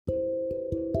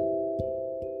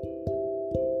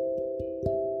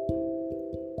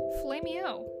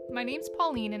Daimyo. My name's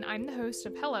Pauline and I'm the host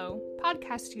of Hello,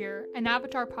 Podcast Here, an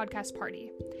Avatar podcast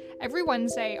party. Every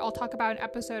Wednesday, I'll talk about an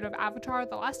episode of Avatar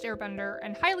The Last Airbender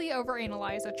and highly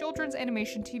overanalyze a children's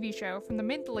animation TV show from the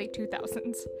mid to late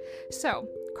 2000s. So,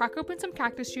 crack open some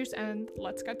cactus juice and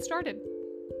let's get started.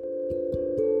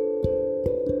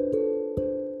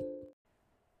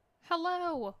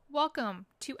 Hello! Welcome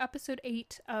to episode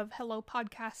 8 of Hello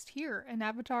Podcast Here, an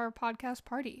Avatar podcast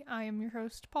party. I am your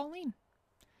host, Pauline.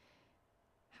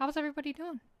 How's everybody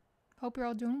doing? Hope you're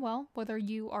all doing well, whether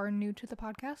you are new to the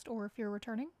podcast or if you're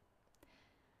returning.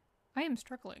 I am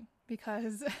struggling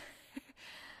because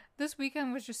this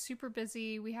weekend was just super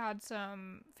busy. We had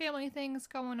some family things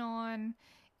going on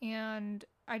and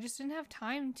I just didn't have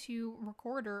time to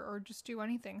record or just do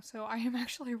anything. So I am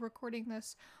actually recording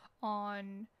this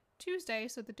on Tuesday,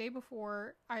 so the day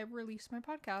before I release my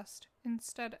podcast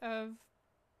instead of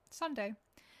Sunday.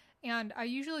 And I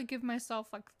usually give myself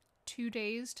like 2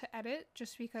 days to edit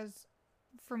just because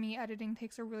for me editing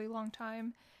takes a really long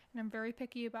time and I'm very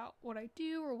picky about what I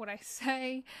do or what I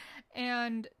say.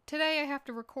 And today I have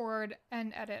to record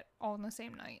and edit all in the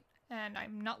same night and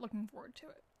I'm not looking forward to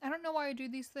it. I don't know why I do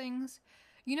these things.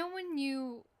 You know when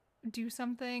you do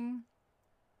something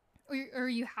or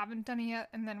you haven't done it yet,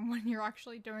 and then when you're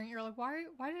actually doing it, you're like,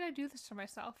 why did I do this to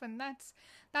myself? And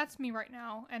that's me right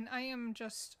now, and I am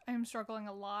struggling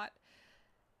a lot,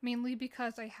 mainly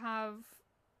because I have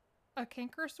a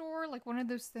canker sore, like one of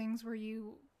those things where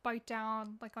you bite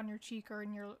down, like on your cheek or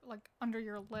in your, like, under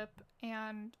your lip,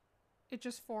 and it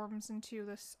just forms into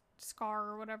this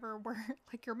scar or whatever, where,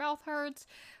 like, your mouth hurts.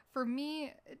 For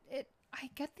me, I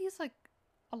get these, like,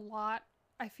 a lot.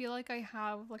 I feel like I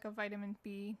have, like, a vitamin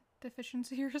B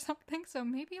deficiency or something, so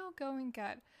maybe I'll go and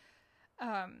get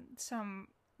some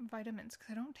vitamins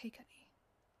because I don't take any.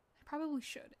 I probably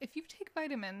should. If you take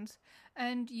vitamins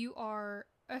and you are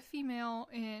a female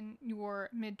in your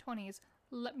mid-20s,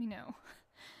 let me know.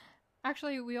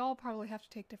 Actually, we all probably have to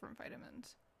take different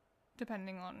vitamins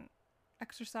depending on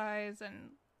exercise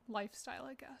and lifestyle,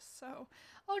 I guess. So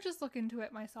I'll just look into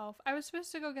it myself. I was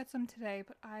supposed to go get some today,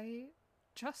 but I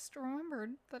just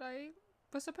remembered that I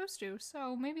was supposed to,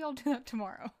 so maybe I'll do that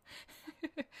tomorrow.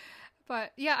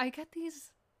 But yeah, I get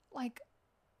these like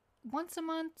once a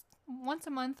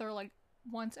month or like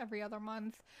once every other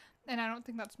month, and I don't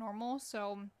think that's normal,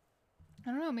 so I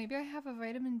don't know, maybe I have a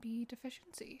vitamin B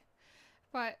deficiency.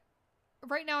 But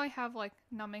right now I have like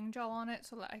numbing gel on it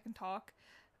so that I can talk,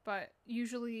 but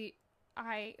usually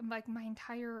my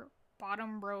entire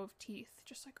bottom row of teeth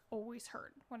just like always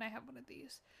hurt when I have one of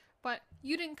these. But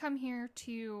you didn't come here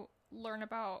to learn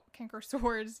about canker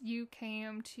sores. You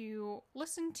came to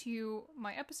listen to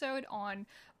my episode on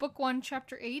Book 1,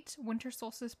 Chapter 8, Winter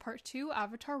Solstice Part 2,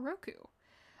 Avatar Roku.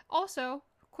 Also,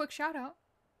 quick shout out,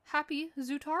 happy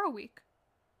Zutara Week.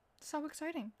 So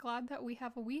exciting. Glad that we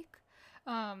have a week.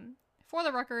 For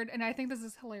the record, and I think this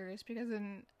is hilarious because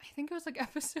I think it was like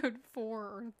episode 4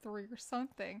 or 3 or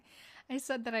something, I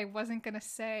said that I wasn't going to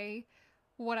say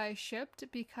what I shipped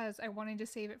because I wanted to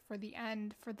save it for the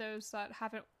end for those that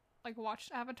haven't like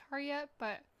watched Avatar yet,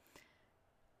 but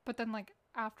then like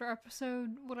after episode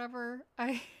whatever,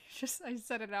 I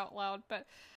said it out loud. But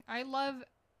I love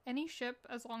any ship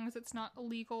as long as it's not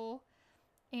illegal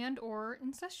and or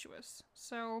incestuous.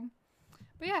 So,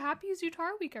 but yeah, happy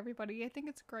Zutara Week, everybody. I think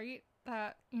it's great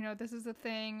that, you know, this is a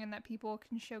thing and that people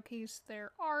can showcase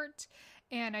their art.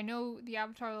 And I know the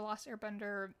Avatar The Last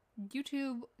Airbender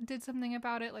YouTube did something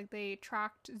about it, like they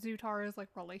tracked Zutara's like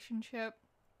relationship,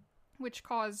 which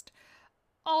caused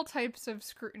all types of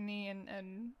scrutiny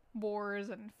and wars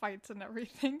and fights and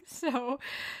everything. So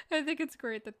I think it's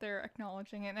great that they're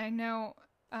acknowledging it. And I know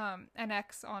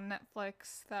NX on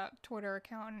Netflix, that Twitter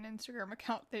account and Instagram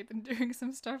account, they've been doing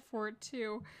some stuff for it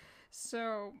too.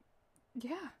 So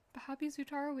yeah, happy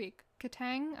Zutara Week.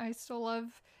 Katang, I still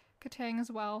love Katang as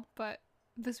well, but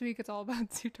this week it's all about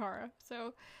Zutara.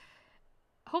 So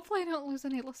hopefully I don't lose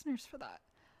any listeners for that.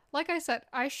 Like I said,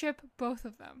 I ship both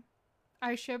of them.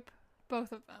 I ship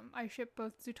both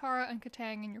Zutara and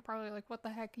Katang, and you're probably like, what the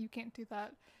heck, you can't do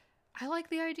that. I like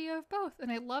the idea of both,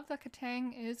 and I love that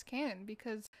Katang is canon,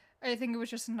 because I think it was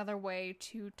just another way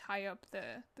to tie up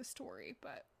the story.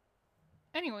 But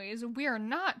anyways, we are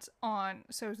not on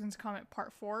Sozin's Comet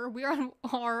Part 4, we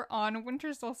are on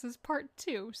Winter Solstice Part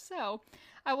 2, so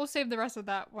I will save the rest of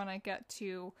that when I get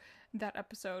to that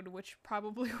episode, which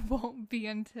probably won't be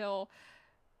until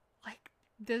like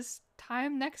this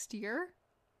time next year,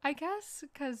 I guess,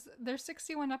 because there's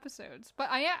 61 episodes. But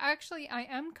I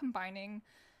am combining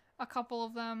a couple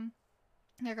of them.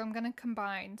 Like, I'm gonna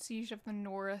combine Siege of the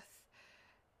North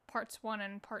Parts 1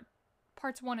 and Part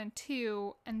parts 1 and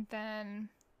 2, and then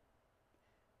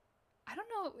I don't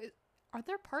know, are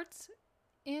there parts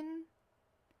in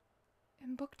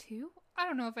book 2? I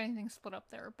don't know if anything's split up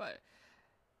there, but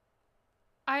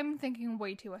I'm thinking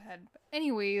way too ahead. But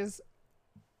anyways,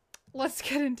 let's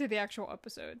get into the actual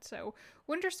episode. So,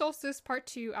 Winter Solstice Part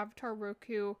 2, Avatar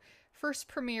Roku, first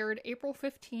premiered April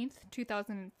 15th,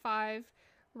 2005.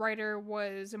 Writer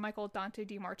was Michael Dante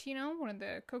DiMartino, one of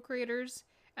the co-creators,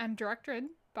 and directed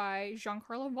by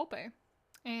Giancarlo Volpe.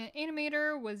 And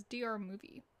animator was DR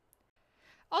Movie.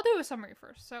 I'll do a summary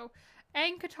first. So,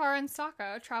 Aang, Katara, and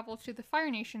Sokka travel to the Fire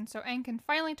Nation so Aang can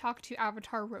finally talk to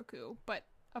Avatar Roku, but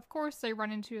of course they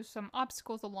run into some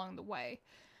obstacles along the way.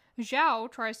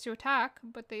 Zhao tries to attack,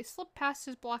 but they slip past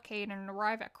his blockade and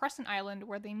arrive at Crescent Island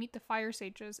where they meet the Fire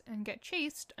Sages and get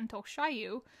chased until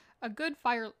Xiaoyu, a good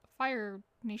Fire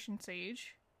Nation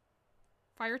sage,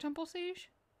 Fire Temple sage?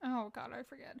 Oh god, I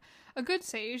forget. A good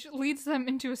sage leads them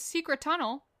into a secret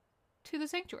tunnel to the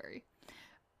sanctuary.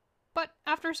 But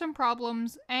after some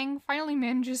problems, Aang finally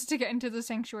manages to get into the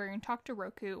sanctuary and talk to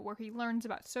Roku, where he learns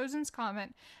about Sozin's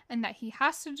Comet and that he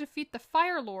has to defeat the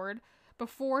Fire Lord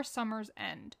before summer's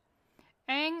end.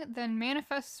 Aang then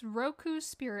manifests Roku's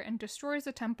spirit and destroys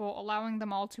the temple, allowing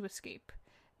them all to escape.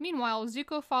 Meanwhile,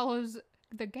 Zuko follows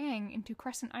the gang into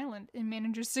Crescent Island and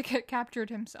manages to get captured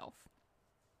himself.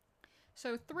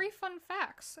 So 3 fun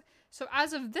facts. So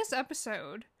as of this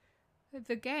episode,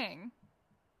 the gang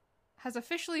has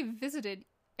officially visited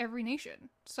every nation.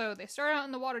 So they started out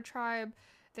in the Water Tribe,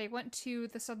 they went to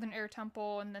the Southern Air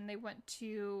Temple, and then they went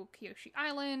to Kyoshi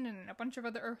Island and a bunch of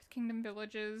other Earth Kingdom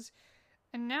villages.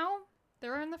 And now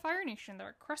they're in the Fire Nation. They're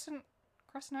at Crescent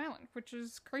Island, which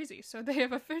is crazy. So they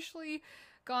have officially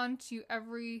gone to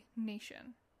every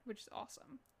nation, which is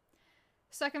awesome.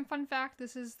 Second fun fact,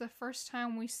 this is the first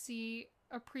time we see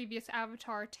a previous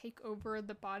Avatar take over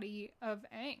the body of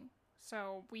Aang.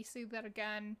 So we see that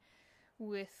again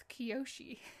with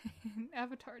Kyoshi in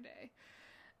Avatar Day.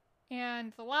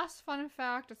 And the last fun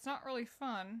fact, it's not really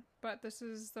fun, but this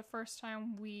is the first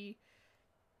time we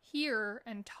hear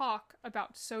and talk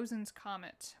about Sozin's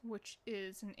Comet, which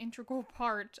is an integral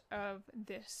part of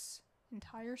this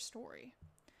entire story.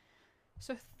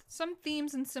 So some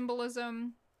themes and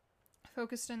symbolism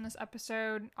focused in this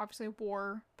episode. Obviously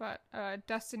war, but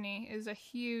destiny is a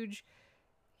huge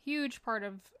part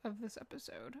of this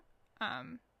episode.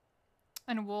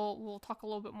 And we'll talk a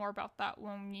little bit more about that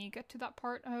when we get to that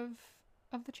part of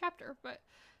the chapter. But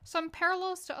some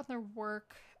parallels to other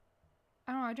work.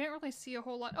 I don't know, I didn't really see a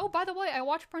whole lot. Oh, by the way, I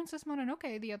watched Princess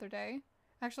Mononoke the other day.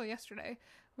 Actually, yesterday,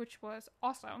 which was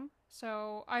awesome.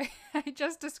 So I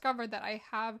just discovered that I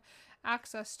have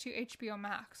access to HBO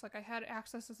Max. Like, I had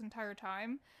access this entire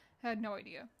time. I had no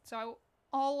idea. So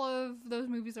all of those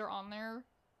movies are on there.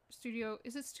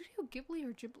 Is it Studio Ghibli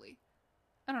or Ghibli?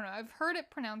 I don't know. I've heard it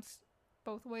pronounced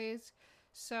both ways.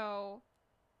 So,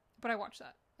 but I watched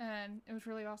that and it was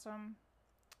really awesome.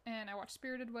 And I watched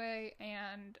Spirited Away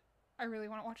and I really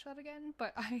want to watch that again,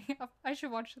 but I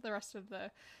should watch the rest of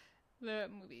the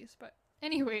movies. But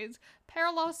anyways,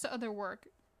 parallels to other work.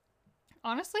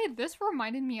 Honestly, this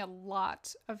reminded me a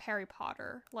lot of Harry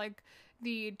Potter. Like,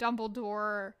 the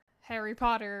Dumbledore Harry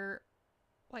Potter,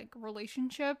 like,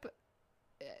 relationship.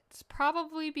 It's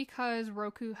probably because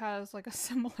Roku has, like, a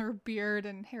similar beard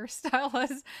and hairstyle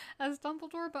as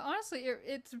Dumbledore, but honestly,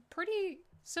 it's pretty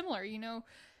similar, you know?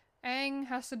 Aang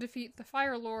has to defeat the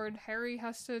Fire Lord, Harry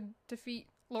has to defeat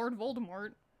Lord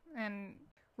Voldemort, and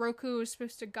Roku is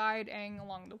supposed to guide Aang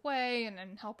along the way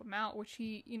and help him out, which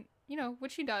he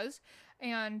does,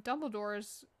 and Dumbledore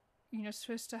is,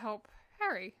 supposed to help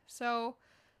Harry, so,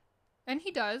 and he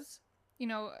does,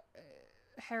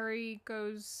 Harry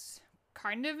goes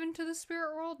kind of into the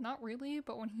spirit world, not really,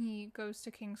 but when he goes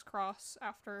to King's Cross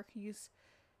after he's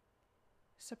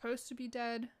supposed to be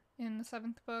dead in the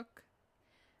 7th book,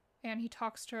 and he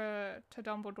talks to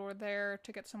Dumbledore there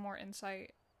to get some more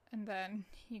insight, and then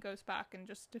he goes back and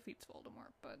just defeats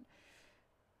Voldemort. But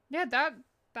yeah,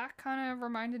 that kind of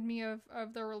reminded me of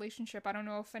their relationship. I don't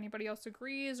know if anybody else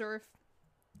agrees, or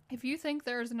if you think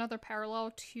there's another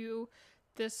parallel to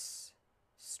this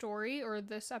story or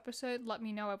this episode, let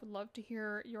me know. I would love to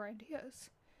hear your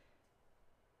ideas.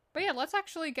 But yeah, let's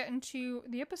actually get into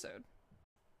the episode.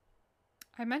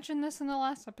 I mentioned this in the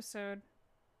last episode,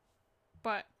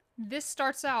 but this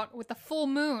starts out with a full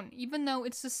moon, even though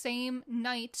it's the same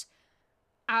night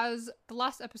as the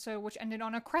last episode, which ended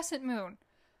on a crescent moon.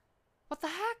 What the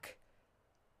heck?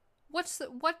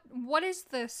 What is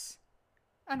this?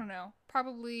 I don't know.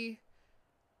 Probably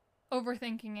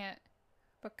overthinking it.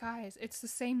 But guys, it's the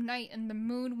same night and the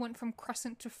moon went from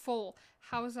crescent to full.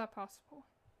 How is that possible?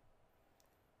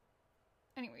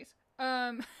 anyways,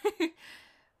 all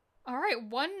right,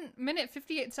 1 minute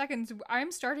 58 seconds.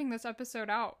 I'm starting this episode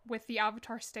out with the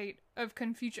Avatar state of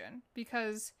confusion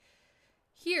because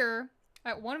here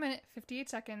at 1 minute 58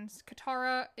 seconds,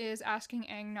 Katara is asking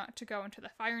Aang not to go into the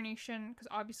Fire Nation because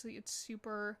obviously it's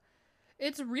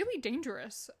really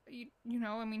dangerous. You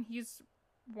know, I mean, he's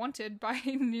wanted by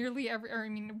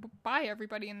by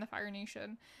everybody in the Fire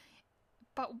Nation.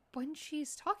 But when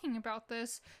she's talking about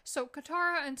this, so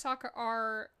Katara and Sokka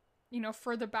are, you know,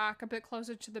 further back, a bit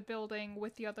closer to the building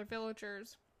with the other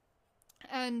villagers.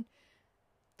 And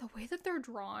the way that they're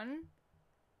drawn,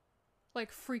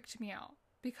 like, freaked me out.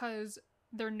 Because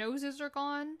their noses are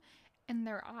gone, and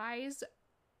their eyes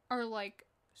are, like,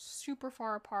 super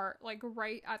far apart, like,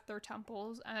 right at their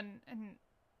temples. And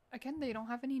again, they don't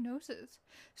have any noses.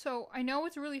 So I know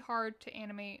it's really hard to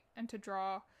animate and to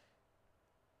draw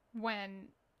when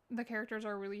the characters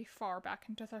are really far back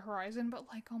into the horizon, but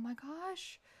like, oh my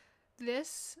gosh,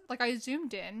 this, like, I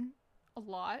zoomed in a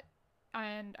lot,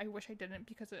 and I wish I didn't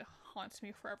because it haunts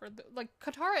me forever. Like,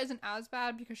 Katara isn't as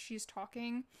bad because she's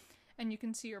talking, and you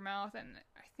can see her mouth, and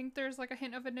I think there's like a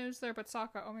hint of a nose there, but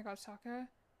Sokka, oh my god, Sokka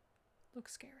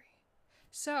looks scary.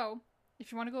 So,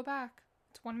 if you want to go back,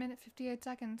 it's 1 minute 58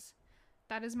 seconds.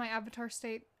 That is my Avatar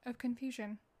state of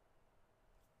confusion.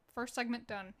 First segment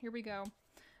done. Here we go.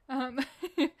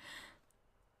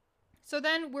 So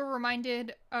then we're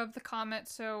reminded of the comet.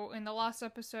 So in the last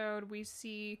episode, we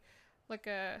see like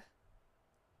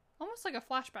almost like a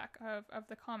flashback of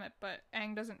the comet, but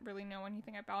Aang doesn't really know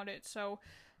anything about it. So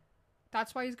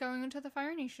that's why he's going into the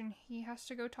Fire Nation. He has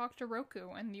to go talk to Roku,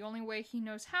 and the only way he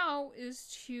knows how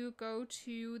is to go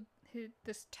to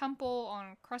this temple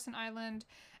on Crescent Island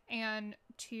and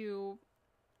to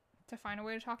find a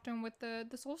way to talk to him with the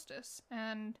solstice.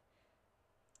 And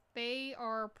they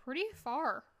are pretty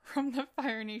far from the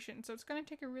Fire Nation, so it's going to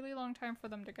take a really long time for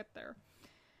them to get there.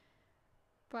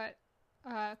 But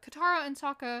Katara and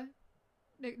Sokka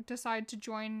decide to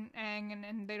join Aang,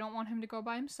 and they don't want him to go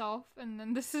by himself. And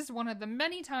then this is one of the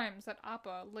many times that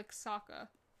Appa licks Sokka.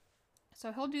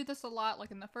 So he'll do this a lot.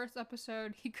 Like in the first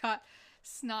episode, he got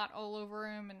snot all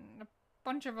over him, and a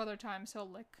bunch of other times he'll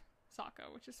lick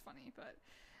Sokka, which is funny. But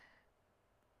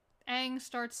Aang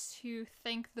starts to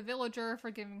thank the villager for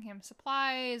giving him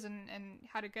supplies and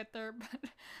how to get there, but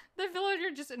the villager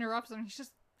just interrupts him. He's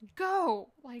just, go!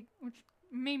 Like, which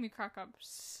made me crack up.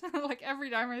 Like,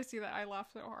 every time I see that, I laugh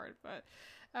so hard. But,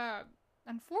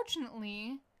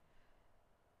 unfortunately,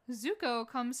 Zuko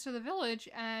comes to the village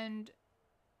and,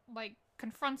 like,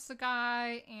 confronts the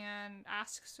guy and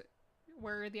asks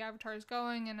where the Avatar is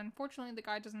going, and unfortunately the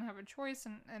guy doesn't have a choice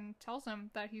and tells him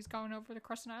that he's going over to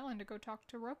Crescent Island to go talk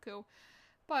to Roku.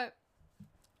 But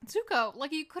Zuko,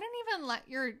 like, you couldn't even let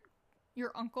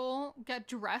your uncle get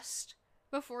dressed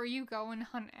before you go and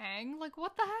hunt Aang? Like,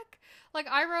 what the heck? Like,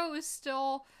 Iroh is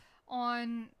still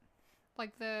on,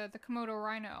 like, the Komodo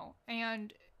rhino,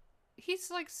 and he's,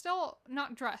 like, still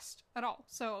not dressed at all.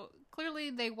 So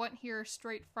clearly they went here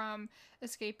straight from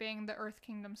escaping the Earth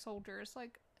Kingdom soldiers.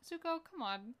 Like, Zuko, come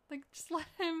on. Like, just let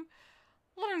him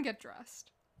get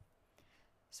dressed.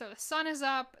 So the sun is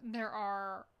up. There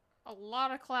are a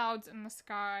lot of clouds in the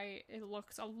sky. It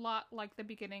looks a lot like the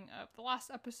beginning of the last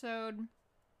episode,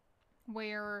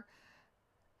 where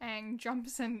Aang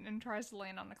jumps in and tries to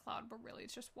land on the cloud, but really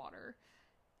it's just water.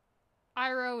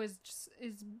 Iroh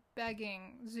is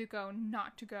begging Zuko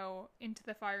not to go into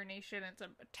the Fire Nation. It's a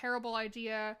terrible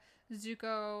idea.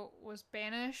 Zuko was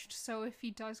banished, so if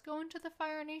he does go into the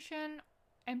Fire Nation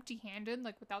empty-handed,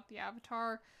 like without the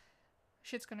Avatar,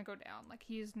 shit's gonna go down. Like,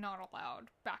 he's not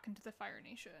allowed back into the Fire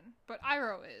Nation. But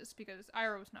Iroh is, because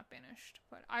Iroh's not banished.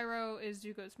 But Iroh is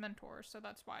Zuko's mentor, so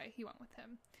that's why he went with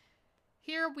him.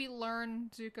 Here we learn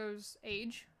Zuko's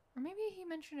age, or maybe he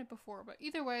mentioned it before, but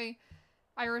either way,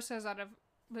 Iroh says out of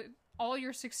all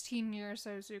your 16 years,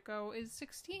 so Zuko is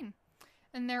 16.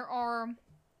 And there are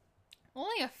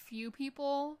only a few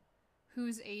people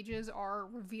whose ages are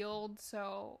revealed.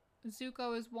 So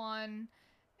Zuko is one,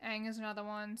 Aang is another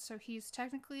one, so he's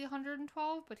technically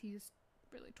 112, but he's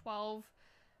really 12.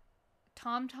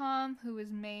 Tom Tom, who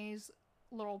is May's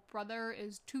little brother,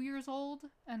 is 2 years old,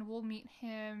 and we'll meet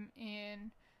him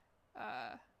in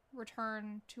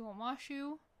Return to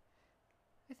Omashu,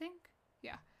 I think.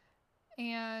 Yeah.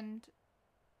 And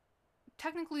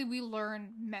technically we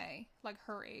learn May, like,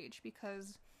 her age,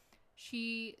 because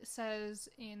she says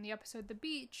in the episode The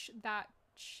Beach that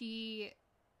she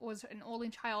was an only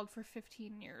child for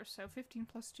 15 years. So 15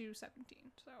 plus 2, 17.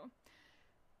 So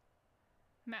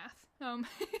math.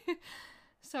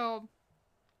 So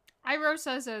Iroh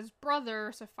says his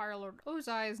brother, so Fire Lord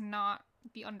Ozai, is not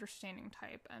the understanding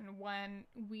type. And when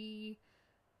we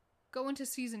go into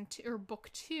season 2 or book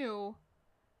 2,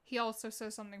 he also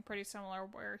says something pretty similar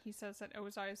where he says that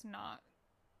Ozai is not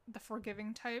the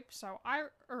forgiving type. So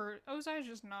Ozai is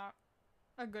just not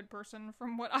a good person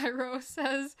from what Iroh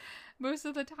says most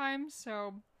of the time.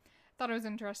 So I thought it was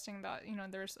interesting that, you know,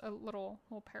 there's a little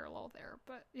parallel there.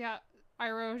 But yeah,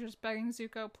 Iroh is just begging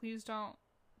Zuko, please don't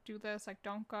do this, like,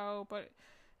 don't go. But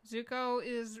Zuko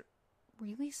is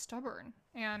really stubborn,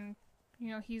 and, you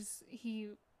know, he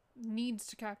needs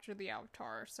to capture the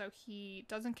Avatar, so he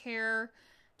doesn't care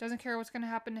what's going to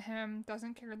happen to him,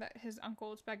 doesn't care that his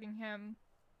uncle is begging him,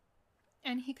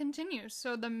 and he continues.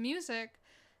 So the music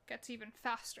gets even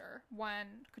faster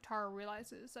when Katara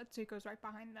realizes that Zuko's right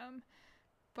behind them.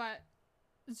 But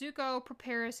Zuko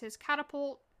prepares his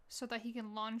catapult so that he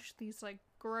can launch these, like,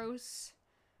 gross,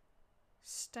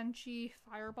 stenchy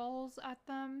fireballs at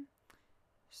them.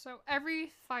 So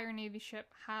every Fire Navy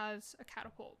ship has a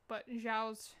catapult, but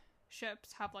Zhao's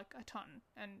ships have, like, a ton.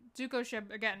 And Zuko's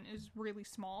ship, again, is really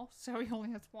small, so he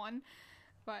only has one.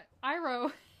 But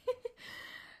Iroh,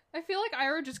 I feel like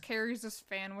Iroh just carries this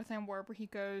fan with him wherever he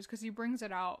goes, because he brings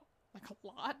it out, like, a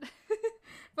lot.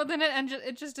 But then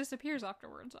it just disappears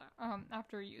afterwards,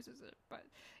 after he uses it. But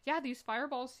yeah, these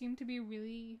fireballs seem to be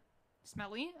really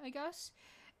smelly, I guess,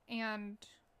 and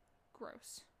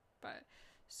gross. But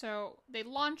so they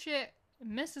launch it,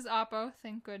 misses Appa,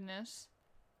 thank goodness.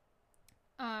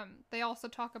 They also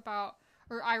talk about,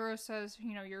 or Iroh says,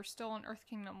 you know, you're still in Earth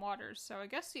Kingdom waters, so I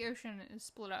guess the ocean is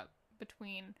split up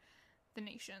between the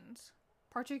nations,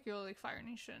 particularly Fire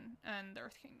Nation and the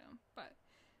Earth Kingdom. But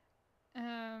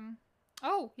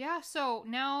oh yeah, so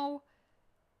now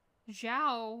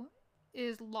Zhao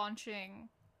is launching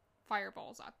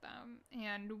fireballs at them,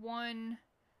 and one,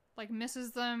 like,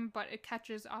 misses them, but it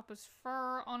catches Appa's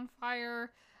fur on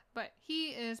fire. But he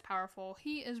is powerful,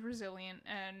 he is resilient,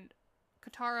 and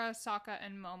Katara, Sokka,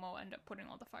 and Momo end up putting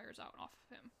all the fires out off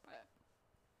of him.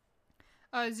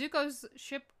 But Zuko's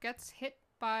ship gets hit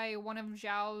by one of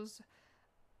Zhao's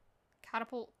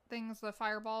catapult things, the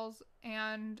fireballs,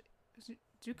 and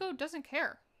Zuko doesn't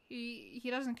care. He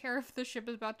doesn't care if the ship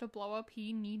is about to blow up.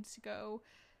 He needs to go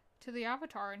to the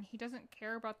Avatar, and he doesn't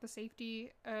care about the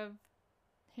safety of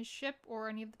his ship or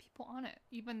any of the people on it,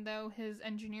 even though his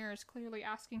engineer is clearly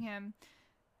asking him,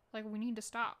 like, we need to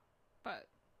stop. But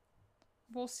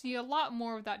we'll see a lot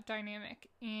more of that dynamic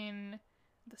in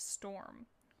The Storm,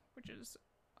 which is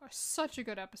such a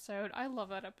good episode. I love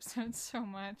that episode so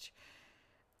much.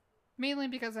 Mainly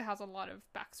because it has a lot of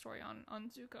backstory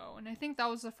on Zuko, and I think that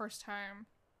was the first time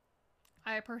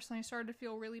I personally started to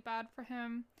feel really bad for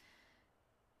him.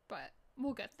 But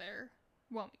we'll get there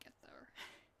when we get there.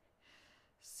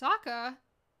 Sokka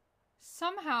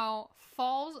somehow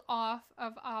falls off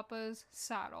of Appa's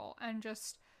saddle and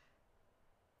just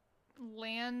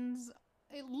lands.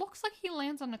 It looks like he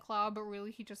lands on a cloud, but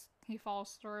really he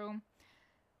falls through.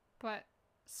 But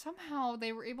somehow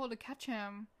they were able to catch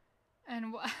him,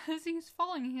 and as he's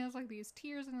falling, he has, like, these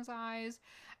tears in his eyes.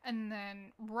 And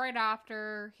then right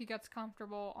after he gets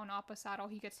comfortable on Appa's saddle,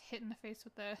 he gets hit in the face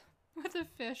with a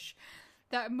fish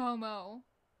that Momo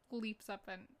leaps up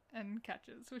and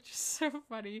catches, which is so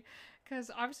funny because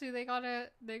obviously they gotta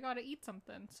eat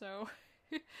something. So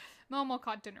Momo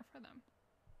caught dinner for them.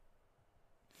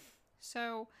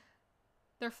 So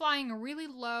they're flying really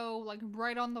low, like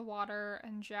right on the water,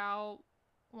 and Zhao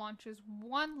launches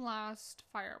one last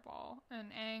fireball,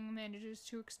 and Aang manages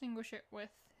to extinguish it with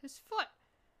his foot,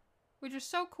 which is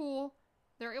so cool.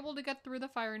 They're able to get through the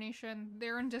Fire Nation.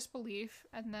 They're in disbelief,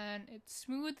 and then it's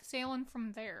smooth sailing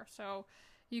from there. So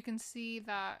you can see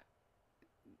that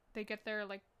they get there,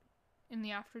 like, in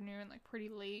the afternoon, like, pretty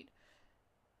late.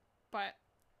 But,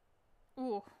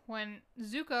 ooh, when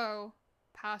Zuko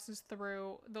passes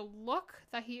through, the look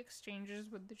that he exchanges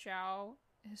with the Zhao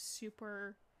is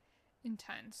super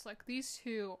intense. Like, these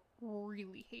two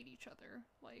really hate each other.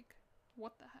 Like,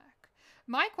 what the heck?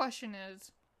 My question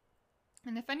is,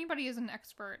 and if anybody is an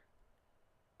expert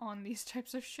on these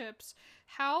types of ships,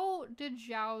 how did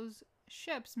Zhao's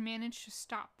ships manage to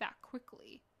stop that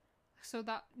quickly so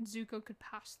that Zuko could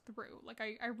pass through? Like,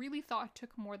 I really thought it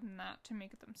took more than that to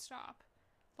make them stop.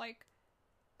 Like,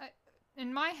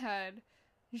 in my head,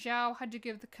 Zhao had to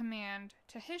give the command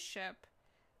to his ship,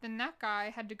 then that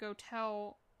guy had to go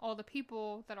tell all the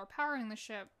people that are powering the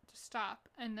ship to stop,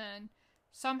 and then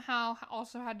somehow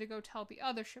also had to go tell the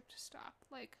other ship to stop.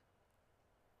 Like,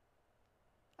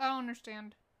 I don't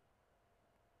understand.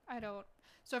 I don't.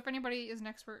 So if anybody is an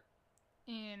expert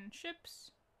in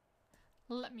ships,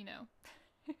 let me know.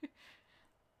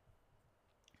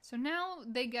 So now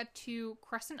they get to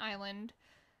Crescent Island,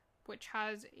 which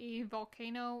has a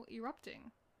volcano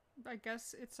erupting. I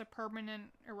guess it's a permanent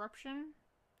eruption.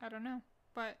 I don't know.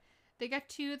 But they get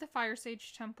to the Fire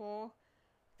Sage Temple.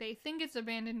 They think it's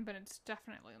abandoned, but it's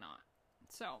definitely not.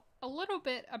 So, a little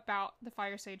bit about the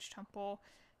Fire Sage Temple.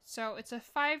 So, it's a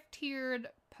 5-tiered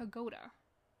pagoda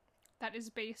that is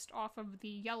based off of the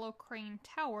Yellow Crane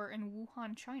Tower in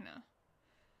Wuhan, China.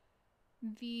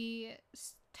 The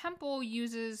temple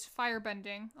uses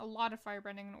firebending, a lot of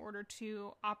firebending, in order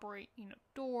to operate,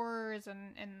 doors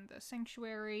and the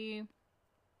sanctuary.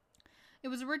 It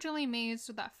was originally made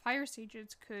so that fire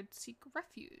sages could seek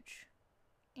refuge.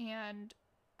 And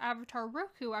Avatar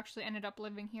Roku actually ended up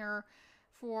living here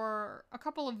for a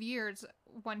couple of years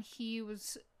when he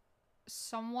was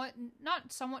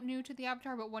not somewhat new to the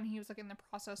Avatar, but when he was in the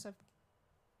process of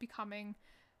becoming,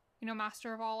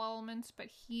 master of all elements. But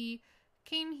he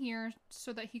came here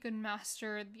so that he could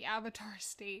master the Avatar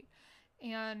state,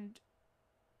 and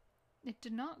it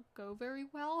did not go very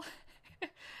well.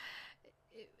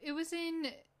 It was in...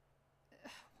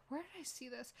 Where did I see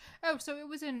this? Oh, so it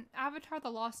was in Avatar The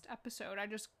Lost Episode. I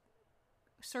just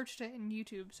searched it in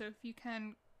YouTube, so if you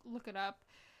can look it up.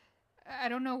 I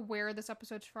don't know where this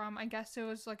episode's from. I guess it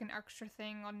was an extra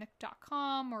thing on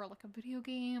Nick.com or a video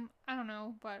game. I don't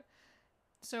know, but...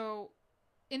 So,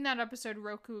 in that episode,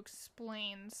 Roku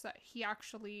explains that he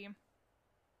actually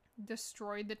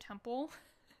destroyed the temple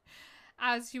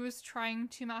as he was trying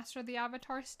to master the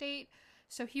Avatar state.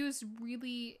 So he was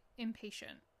really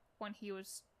impatient when he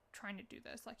was trying to do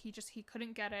this. He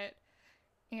couldn't get it,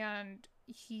 and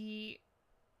he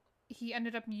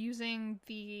ended up using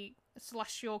the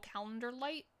celestial calendar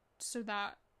light so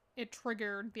that it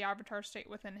triggered the Avatar state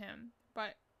within him.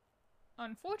 But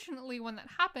unfortunately, when that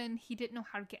happened, he didn't know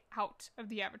how to get out of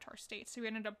the Avatar state, so he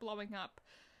ended up blowing up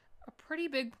a pretty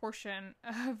big portion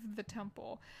of the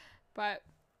temple. But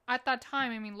at that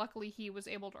time, luckily he was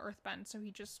able to earthbend, so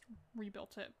he just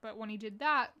rebuilt it. But when he did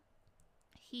that,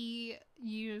 he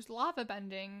used lava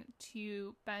bending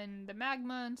to bend the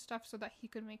magma and stuff so that he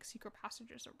could make secret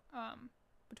passages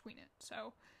between it.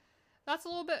 So that's a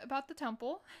little bit about the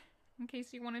temple, in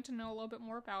case you wanted to know a little bit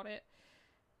more about it.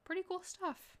 Pretty cool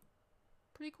stuff.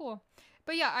 Pretty cool.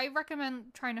 But yeah, I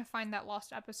recommend trying to find that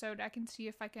lost episode. I can see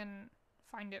if I can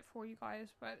find it for you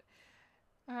guys. But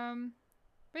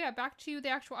yeah, back to the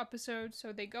actual episode.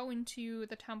 So they go into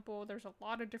the temple. There's a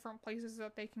lot of different places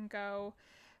that they can go.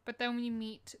 But then we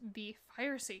meet the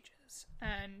Fire Sages,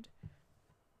 and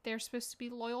they're supposed to be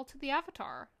loyal to the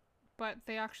Avatar, but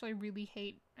they actually really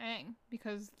hate Aang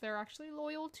because they're actually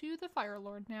loyal to the Fire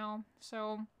Lord now.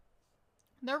 So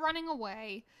they're running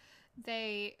away.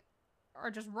 They are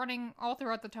just running all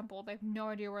throughout the temple. They have no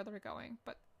idea where they're going.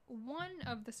 But one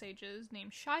of the sages,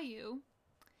 named Xiaoyu,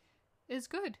 is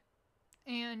good.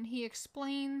 And he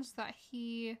explains that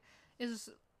he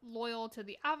is loyal to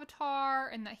the Avatar,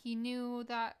 and that he knew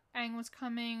that Aang was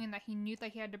coming, and that he knew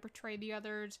that he had to betray the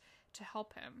others to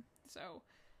help him. So,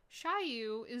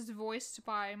 Xiaoyu is voiced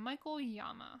by Michael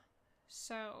Yama.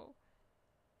 So,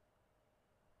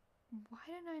 why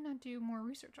didn't I not do more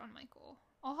research on Michael?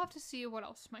 I'll have to see what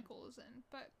else Michael is in.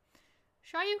 But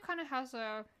Xiaoyu kind of has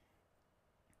a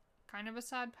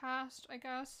sad past, I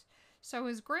guess. So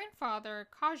his grandfather,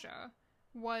 Kaja,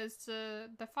 was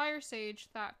the fire sage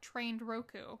that trained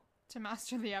Roku to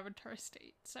master the Avatar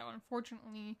state. So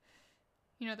unfortunately,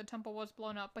 the temple was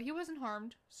blown up, but he wasn't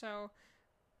harmed. So,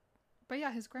 but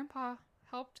yeah, his grandpa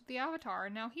helped the Avatar,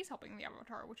 and now he's helping the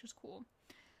Avatar, which is cool.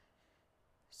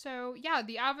 So yeah,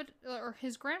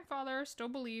 his grandfather still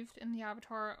believed in the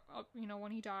Avatar,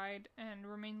 when he died, and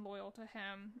remained loyal to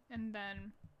him. And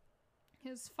then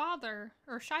his father,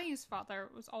 or Xiaoyu's father,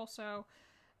 was also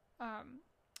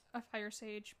a fire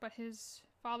sage, but his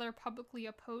father publicly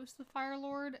opposed the Fire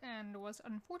Lord and was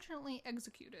unfortunately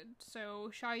executed. So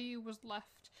Xiaoyu was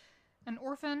left an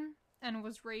orphan and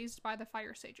was raised by the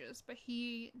fire sages, but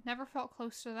he never felt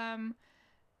close to them,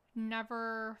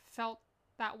 never felt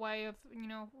that way of,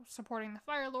 supporting the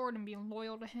Fire Lord and being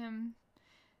loyal to him.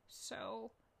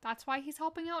 So that's why he's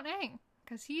helping out Aang,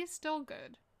 because he is still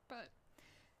good. But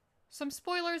some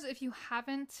spoilers if you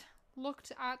haven't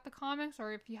looked at the comics,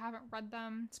 or if you haven't read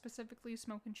them, specifically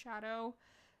Smoke and Shadow,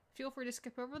 feel free to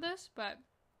skip over this. But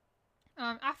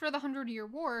after the 100-Year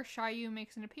War, Xiaoyu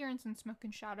makes an appearance in Smoke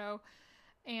and Shadow,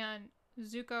 and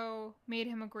Zuko made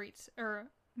him the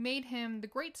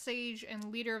great sage and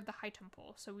leader of the High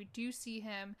Temple. So we do see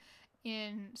him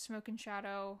in Smoke and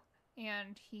Shadow,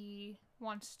 and he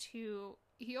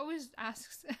always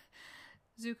asks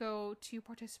Zuko to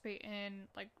participate in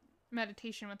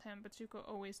meditation with him, but Zuko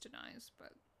always denies.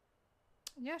 But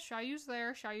yeah, Xiaoyu's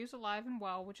there. Xiaoyu's alive and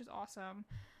well, which is awesome.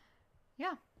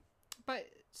 Yeah, But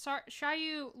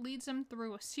Xiaoyu leads them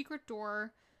through a secret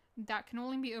door that can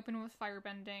only be opened with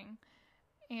firebending.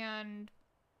 And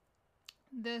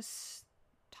this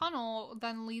tunnel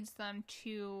then leads them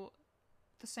to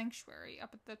the sanctuary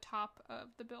up at the top of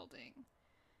the building.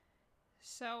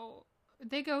 So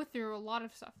they go through a lot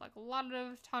of stuff, like a lot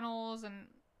of tunnels and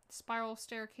spiral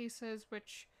staircases,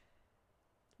 which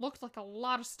looked like a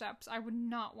lot of steps. I would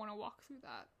not want to walk through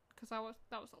that, because that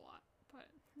was a lot.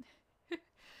 But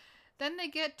then they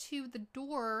get to the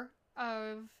door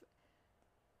of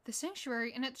the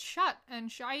sanctuary, and it's shut, and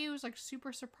Xiaoyu is like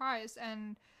super surprised.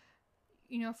 And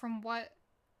from what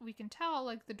we can tell,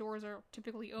 like, the doors are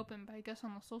typically open, but I guess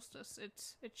on the solstice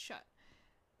it's shut.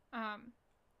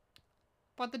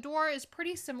 But the door is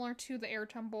pretty similar to the air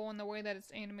temple, and the way that it's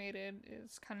animated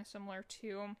is kind of similar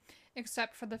too,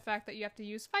 except for the fact that you have to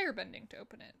use firebending to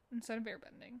open it instead of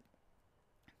airbending.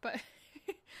 But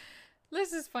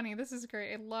this is funny. This is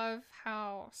great. I love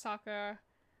how Sokka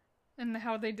and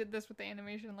how they did this with the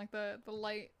animation, like the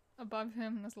light above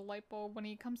him, there's a light bulb when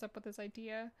he comes up with his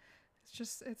idea.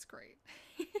 It's great.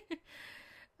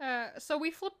 So we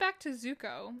flip back to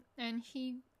Zuko, and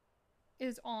he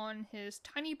is on his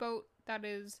tiny boat that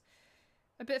is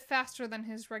a bit faster than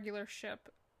his regular ship,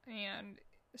 and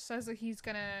says that he's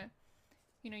gonna,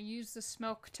 use the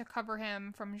smoke to cover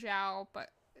him from Zhao, but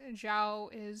Zhao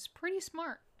is pretty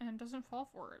smart and doesn't fall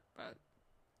for it.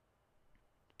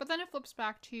 But then it flips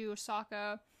back to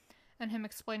Sokka and him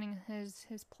explaining his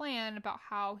plan about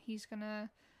how he's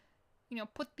gonna,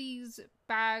 put these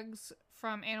bags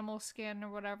from animal skin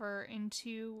or whatever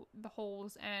into the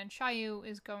holes, and Xiaoyu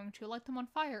is going to light them on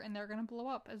fire, and they're gonna blow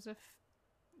up as if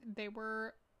they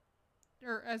were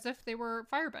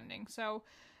firebending. So,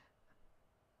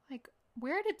 like,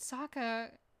 where did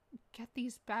Sokka get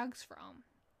these bags from?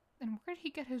 And where did he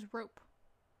get his rope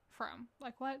from?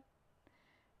 Like, what?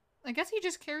 I guess he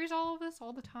just carries all of this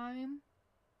all the time.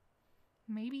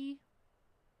 Maybe.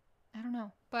 I don't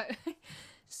know. But,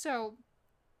 so,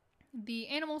 the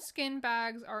animal skin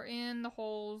bags are in the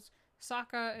holes.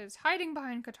 Sokka is hiding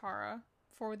behind Katara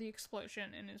for the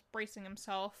explosion and is bracing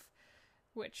himself,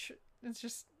 which is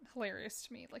just hilarious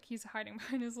to me. Like, he's hiding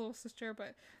behind his little sister,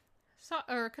 but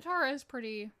Katara is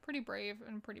pretty brave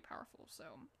and pretty powerful, so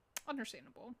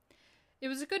understandable. It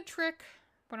was a good trick,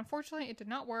 but unfortunately it did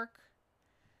not work.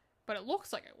 But it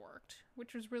looks like it worked,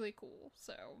 which was really cool.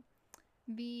 So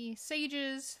the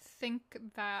sages think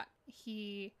that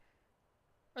Aang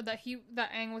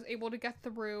was able to get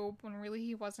through when really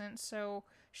he wasn't. So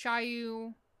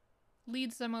Xiaoyu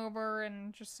leads them over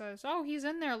and just says, "Oh, he's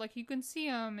in there. Like, you can see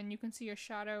him, and you can see a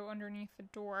shadow underneath the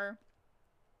door."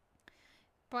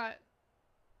 But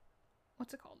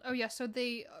what's it called? Oh yeah, so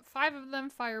 5 of them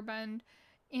firebend,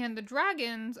 and the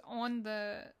dragons on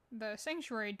the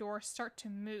sanctuary door start to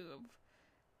move.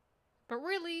 But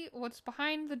really, what's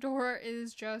behind the door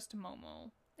is just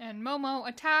Momo. And Momo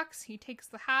attacks. He takes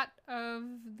the hat of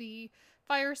the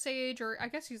fire sage, or I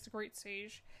guess he's the great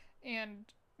sage. And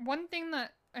one thing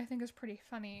that I think is pretty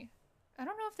funny, I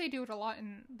don't know if they do it a lot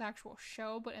in the actual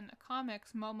show, but in the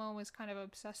comics, Momo is kind of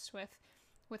obsessed with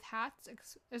hats,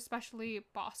 especially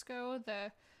Bosco,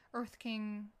 the Earth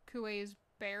King Kuei's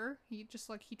bear. He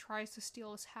tries to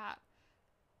steal his hat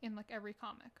in like every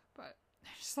comic, but I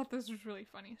just thought this was really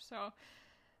funny. So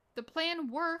the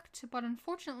plan worked, but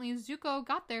unfortunately Zuko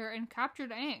got there and captured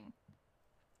Aang.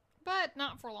 But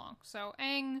not for long. So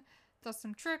Aang does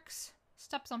some tricks,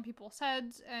 steps on people's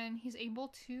heads, and he's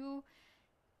able to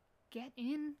get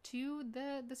into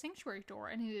the sanctuary door,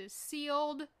 and it is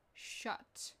sealed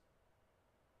shut.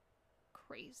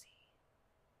 Crazy.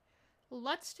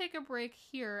 Let's take a break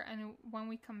here, and when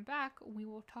we come back, we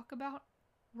will talk about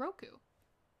Roku.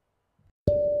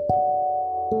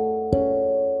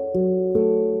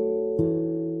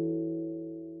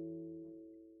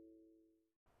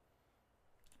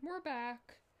 We're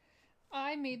back.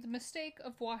 I made the mistake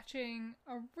of watching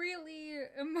a really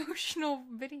emotional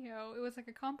video. It was like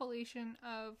a compilation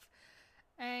of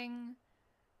Aang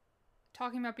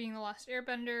talking about being the last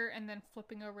airbender, and then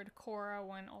flipping over to Korra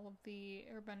when all of the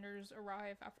airbenders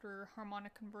arrive after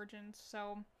harmonic convergence.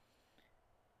 So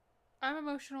I'm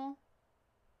emotional.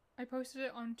 I posted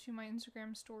it onto my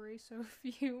Instagram story, so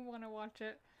if you want to watch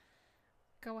it,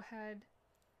 go ahead.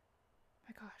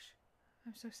 My gosh,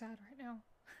 I'm so sad right now.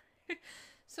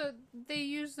 So they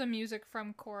use the music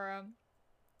from Korra,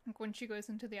 like when she goes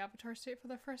into the Avatar state for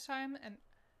the first time, and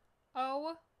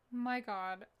oh my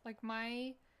god, like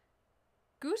my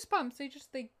goosebumps,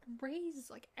 they raise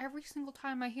like every single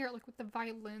time I hear it, like with the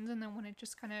violins, and then when it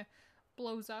just kind of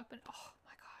blows up, and oh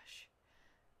my gosh,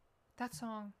 that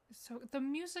song is the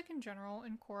music in general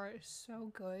in Korra is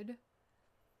so good.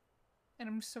 And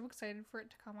I'm so excited for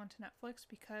it to come onto Netflix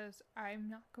because I'm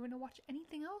not going to watch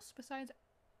anything else besides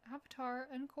Avatar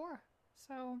and Korra.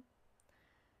 So,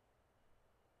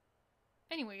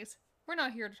 anyways, we're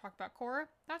not here to talk about Korra.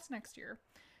 That's next year.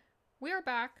 We are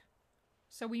back.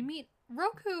 So we meet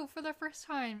Roku for the first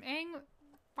time. Aang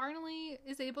finally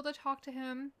is able to talk to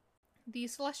him. The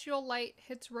celestial light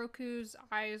hits Roku's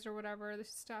eyes or whatever, the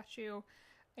statue,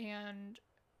 and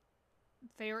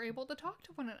they are able to talk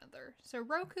to one another. So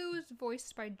Roku is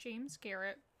voiced by James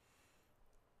Garrett.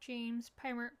 James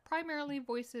primarily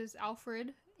voices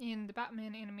Alfred in the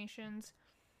Batman animations.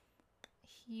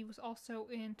 He was also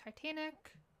in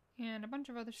Titanic and a bunch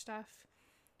of other stuff.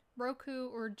 Roku,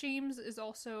 or James, is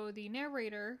also the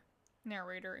narrator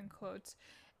in quotes,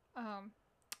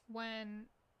 when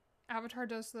Avatar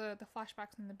does the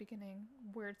flashbacks in the beginning,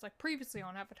 where it's like previously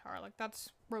on Avatar, like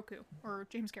that's Roku, or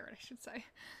James Garrett, I should say.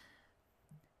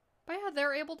 But yeah,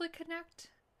 they're able to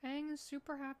connect. Aang is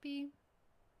super happy.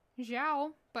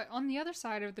 Zhao, but on the other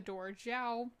side of the door,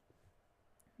 Zhao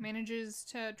manages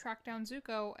to track down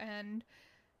Zuko and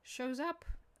shows up,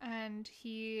 and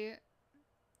he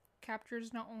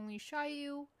captures not only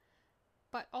Xiaoyu,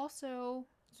 but also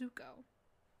Zuko.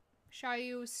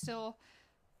 Xiaoyu is still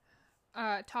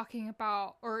talking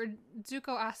about, or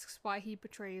Zuko asks why he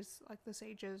betrays like the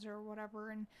sages or whatever,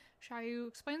 and Xiaoyu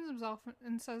explains himself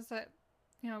and says that,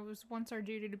 you know, it was once our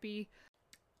duty to be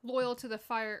loyal to the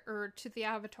fire, or to the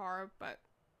Avatar, but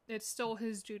it's still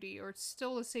his duty, or it's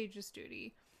still the sage's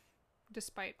duty,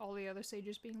 despite all the other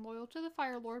sages being loyal to the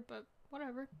Fire Lord, but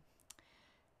whatever.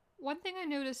 One thing I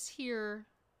noticed here,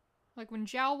 like when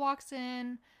Zhao walks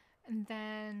in, and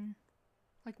then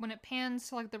like when it pans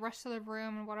to like the rest of the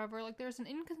room and whatever, like there's an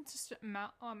inconsistent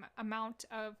amount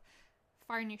of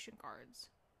Fire Nation guards,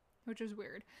 which is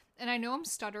weird. And I know I'm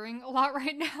stuttering a lot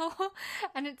right now,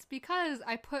 and it's because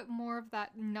I put more of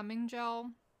that numbing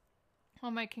gel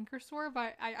on my Kinker Sword,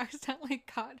 but I accidentally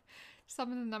got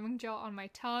some of the numbing gel on my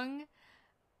tongue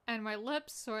and my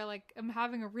lips, so I'm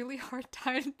having a really hard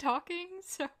time talking,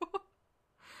 so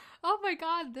oh my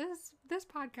god, this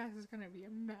podcast is gonna be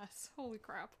a mess. Holy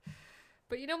crap.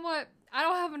 But you know what? I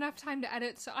don't have enough time to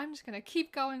edit, so I'm just gonna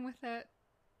keep going with it.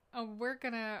 We're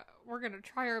gonna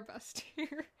try our best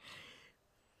here.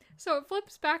 So it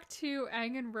flips back to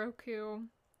Aang and Roku.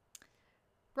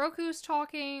 Roku's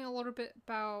talking a little bit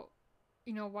about,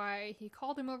 you know, why he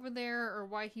called him over there, or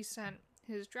why he sent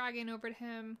his dragon over to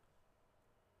him.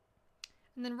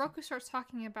 And then Roku starts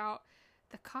talking about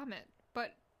the comet.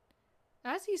 But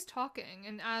as he's talking,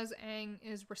 and as Aang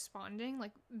is responding,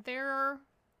 like, their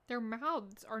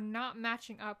mouths are not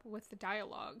matching up with the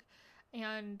dialogue.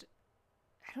 And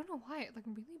I don't know why, it, like,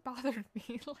 really bothered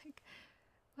me. Like,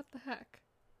 what the heck?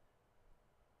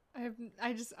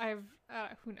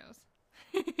 Who knows?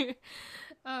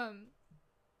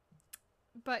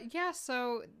 But yeah,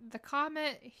 so the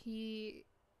comet, he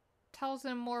tells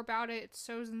him more about it. It's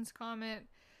Sozin's comet.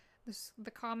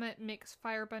 The comet makes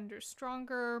firebenders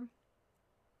stronger,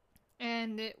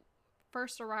 and it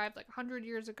first arrived like 100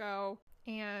 years ago,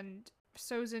 and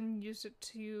Sozin used it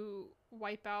to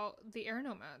wipe out the air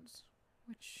nomads,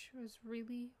 which was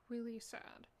really, really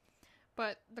sad.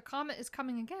 But the comet is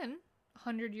coming again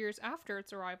 100 years after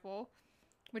its arrival,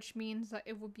 which means that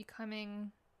it will be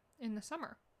coming in the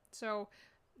summer. So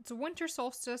it's a winter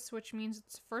solstice, which means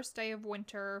it's the first day of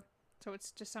winter, so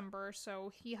it's December,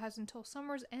 so he has until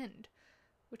summer's end,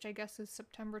 which I guess is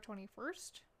September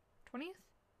 21st? 20th?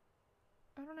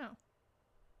 I don't know.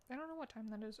 I don't know what time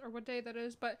that is, or what day that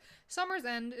is, but summer's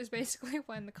end is basically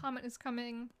when the comet is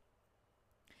coming.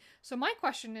 So my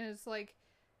question is, like,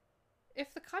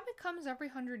 if the comet comes every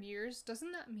 100 years,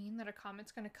 doesn't that mean that a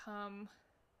comet's gonna come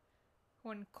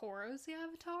when Korra's the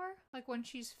Avatar? Like, when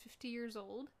she's 50 years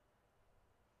old?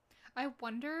 I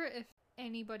wonder if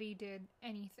anybody did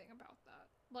anything about that.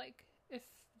 Like, if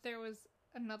there was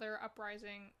another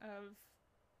uprising of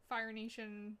Fire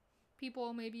Nation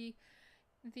people, maybe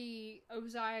the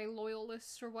Ozai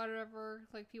loyalists or whatever,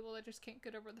 like people that just can't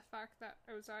get over the fact that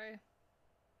Ozai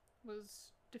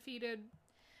was defeated.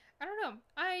 I don't know.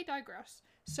 I digress.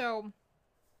 So,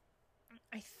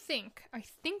 I think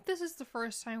this is the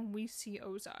first time we see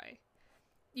Ozai,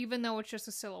 even though it's just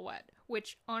a silhouette,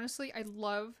 which honestly I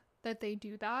love that they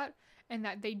do that, and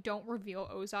that they don't reveal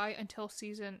Ozai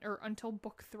until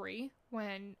book 3,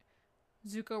 when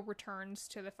Zuko returns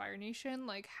to the Fire Nation.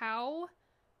 Like, how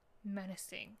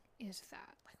menacing is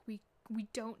that? Like, we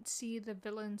don't see the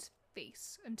villain's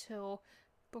face until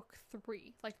book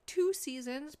 3. Like, 2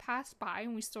 seasons pass by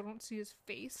and we still don't see his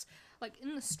face. Like,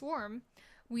 in the storm,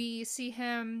 we see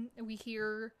him, we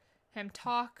hear him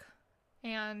talk,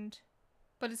 and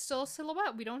But it's still a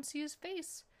silhouette. We don't see his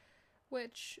face,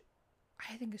 which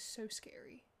I think is so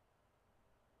scary.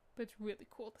 But it's really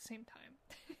cool at the same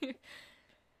time.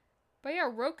 But yeah,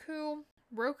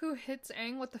 Roku hits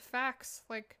Aang with the facts,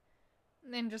 like,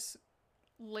 and just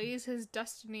lays his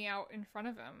destiny out in front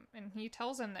of him, and he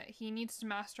tells him that he needs to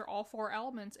master all 4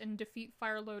 elements and defeat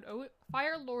Fire Lord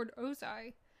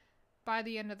Ozai by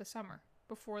the end of the summer,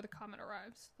 before the comet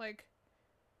arrives. Like,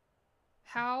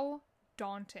 how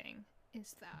daunting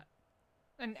is that?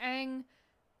 And Aang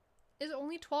is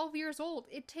only 12 years old.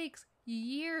 It takes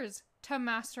years to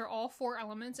master all 4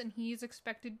 elements, and he's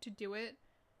expected to do it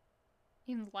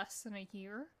in less than a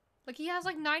year. Like, he has,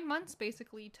 like, 9 months,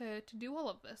 basically, to do all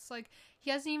of this. Like,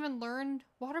 he hasn't even learned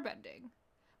waterbending.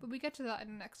 But we get to that in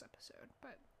the next episode.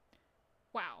 But,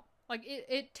 wow. Like,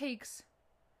 it takes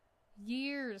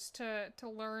years to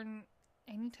learn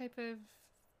any type of,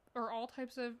 or all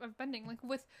types of bending. Like,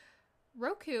 with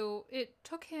Roku, it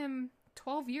took him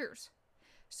 12 years.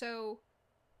 So,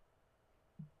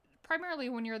 primarily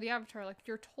when you're the Avatar, like,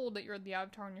 you're told that you're the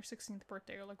Avatar on your 16th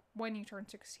birthday, or, like, when you turn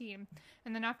 16.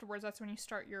 And then afterwards, that's when you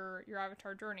start your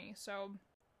Avatar journey. So,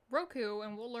 Roku,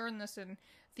 and we'll learn this in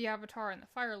the Avatar and the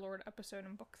Fire Lord episode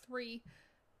in Book 3,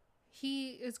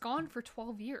 he is gone for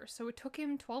 12 years. So it took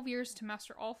him 12 years to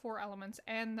master all 4 elements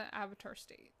and the Avatar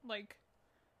state. Like,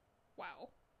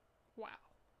 wow. Wow.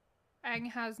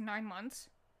 Aang has 9 months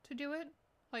to do it.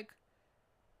 Like,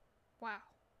 wow.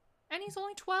 And he's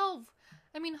only 12.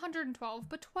 I mean, 112,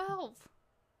 but 12.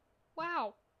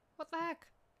 Wow. What the heck?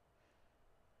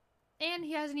 And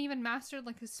he hasn't even mastered,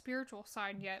 like, his spiritual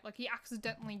side yet. Like, he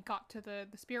accidentally got to the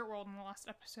spirit world in the last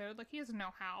episode. Like, he doesn't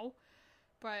know how.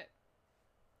 But,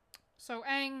 so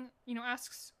Aang,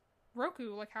 asks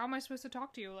Roku, like, how am I supposed to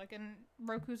talk to you? Like, and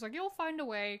Roku's like, you'll find a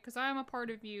way, because I'm a part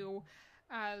of you,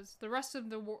 as the rest of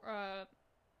the, I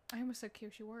almost said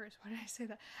Kyoshi Warriors. Why did I say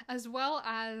that? As well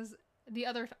as the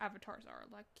other avatars are,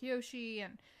 like Kyoshi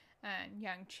and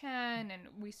Yang Chen, and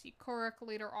we see Korok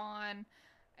later on,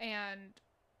 and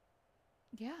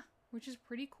yeah, which is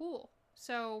pretty cool.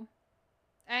 So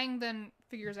Aang then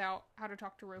figures out how to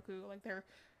talk to Roku, like they're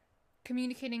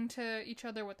communicating to each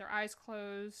other with their eyes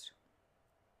closed,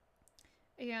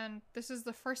 and this is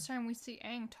the first time we see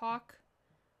Aang talk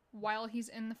while he's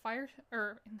in the fire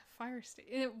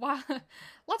state.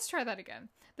 Let's try that again.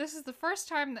 This is the first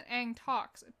time that Aang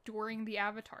talks during the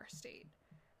Avatar state,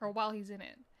 or while he's in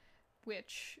it,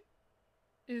 which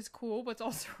is cool, but it's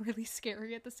also really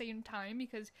scary at the same time,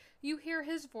 because you hear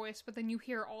his voice, but then you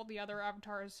hear all the other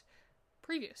avatars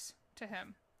previous to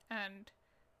him, and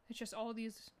it's just all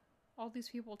these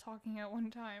people talking at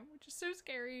one time, which is so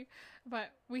scary.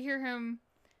 But we hear him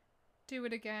do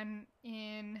it again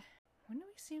in... When do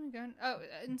we see him again? Oh,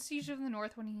 in Siege of the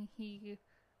North, when he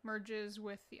merges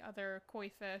with the other koi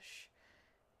fish,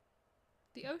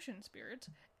 the ocean spirits,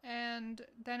 and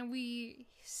then we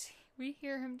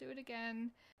hear him do it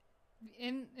again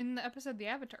in the episode The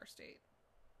Avatar State,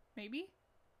 maybe.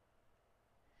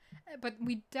 But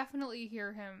we definitely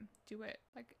hear him do it,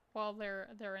 like, while they're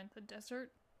in the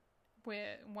desert,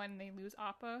 when they lose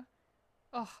Appa.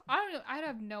 Oh, I don't know. I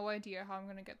have no idea how I'm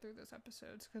going to get through those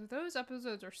episodes, because those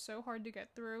episodes are so hard to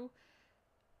get through.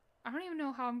 I don't even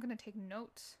know how I'm going to take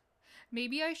notes.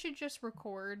 Maybe I should just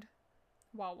record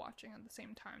while watching at the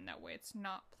same time. That way it's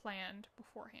not planned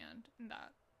beforehand, and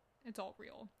that it's all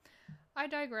real. I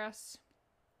digress.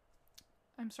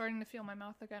 I'm starting to feel my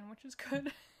mouth again, which is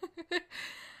good.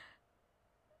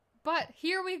 But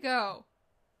here we go.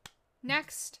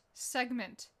 Next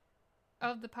segment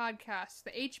of the podcast,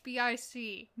 the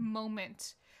HBIC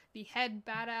moment, the head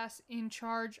badass in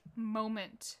charge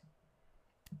moment.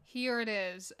 Here it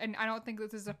is, and I don't think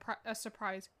this is a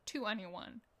surprise to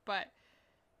anyone, but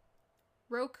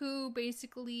Roku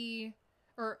basically,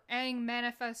 or Aang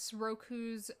manifests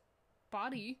Roku's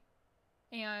body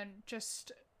and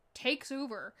just takes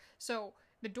over. So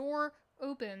the door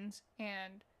opens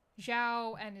and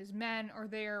Zhao and his men are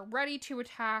there ready to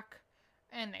attack,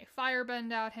 and they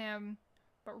firebend at him.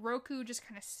 But Roku just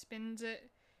kind of spins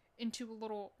it into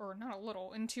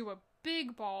into a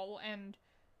big ball and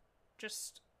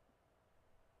just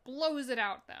blows it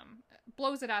at them,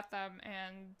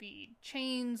 and the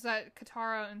chains that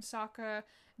Katara and Sokka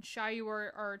and Shyu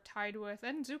are tied with,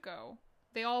 and Zuko,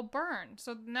 they all burn.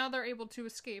 So now they're able to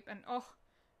escape, and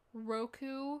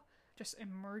Roku just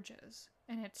emerges,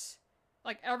 and it's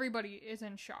like everybody is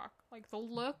in shock. Like, the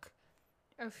look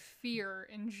of fear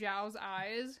in Zhao's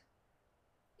eyes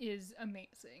is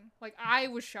amazing. Like, I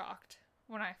was shocked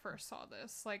when I first saw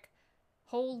this. Like,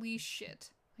 holy shit.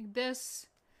 Like, this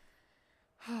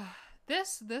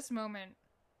moment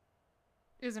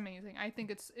is amazing. I think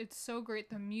it's so great.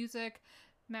 The music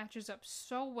matches up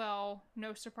so well.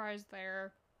 No surprise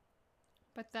there.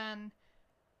 But then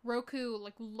Roku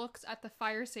like looks at the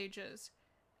fire sages,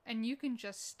 and you can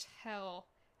just tell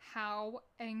how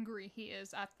angry he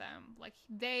is at them. Like,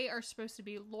 they are supposed to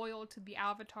be loyal to the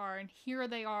Avatar, and here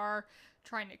they are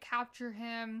trying to capture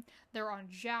him. They're on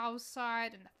Zhao's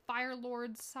side and the Fire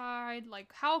Lord's side.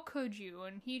 Like, how could you?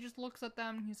 And he just looks at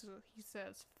them and he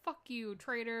says, "Fuck you,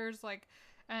 traitors!" Like,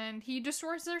 and he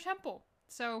destroys their temple.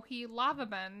 So he lava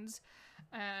bends,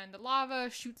 and the lava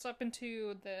shoots up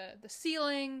into the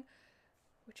ceiling,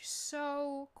 which is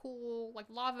so cool. Like,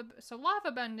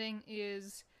 lava bending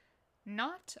is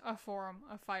not a form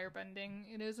of fire bending.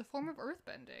 It is a form of earth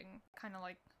bending, kind of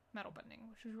like metal bending,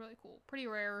 which is really cool. Pretty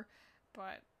rare,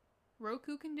 but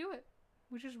Roku can do it,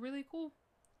 which is really cool.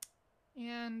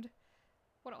 And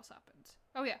what else happens?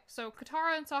 Oh yeah, so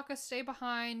Katara and Sokka stay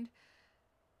behind.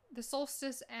 The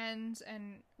solstice ends,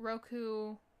 and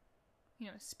Roku,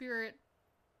 spirit,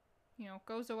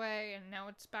 goes away, and now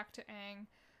it's back to Aang.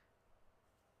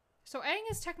 So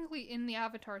Aang is technically in the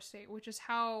Avatar state, which is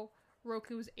how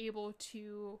Roku is able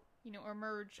to,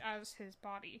 emerge as his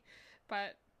body.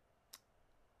 But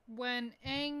when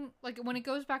it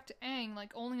goes back to Aang,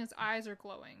 like, only his eyes are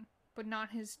glowing, but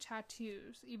not his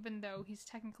tattoos, even though he's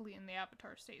technically in the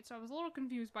Avatar state. So I was a little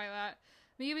confused by that.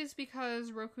 Maybe it's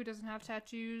because Roku doesn't have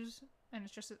tattoos, and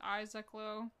it's just his eyes that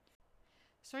glow.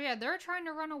 So yeah, they're trying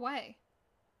to run away.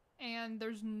 And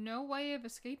there's no way of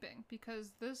escaping,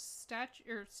 because this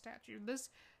this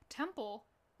temple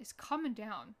is coming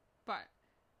down. But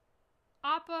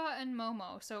Appa and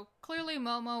Momo, so clearly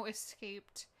Momo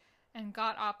escaped and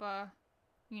got Appa,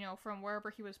 from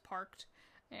wherever he was parked,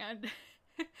 and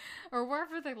or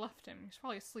wherever they left him. He's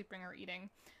probably sleeping or eating.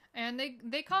 And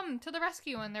they come to the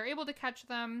rescue, and they're able to catch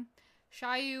them.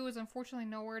 Shayu is unfortunately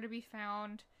nowhere to be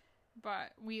found,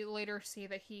 but we later see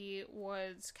that he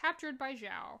was captured by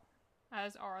Zhao,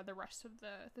 as are the rest of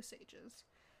the sages.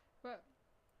 But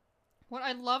what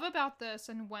I love about this,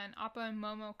 and when Appa and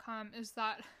Momo come, is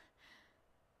that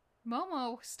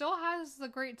Momo still has the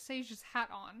Great Sage's hat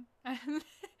on. And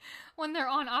when they're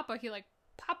on Appa, he like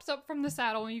pops up from the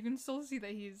saddle, and you can still see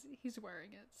that he's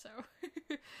wearing it. So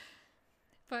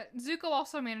but Zuko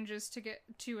also manages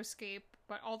to escape,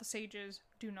 but all the sages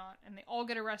do not, and they all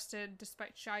get arrested,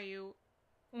 despite Shayu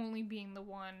only being the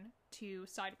one to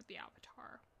side with the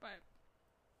Avatar. But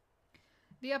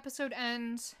the episode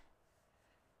ends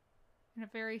in a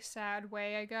very sad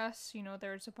way, I guess.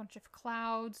 There's a bunch of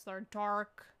clouds, they're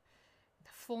dark.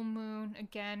 The full moon,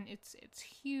 again, it's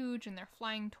huge, and they're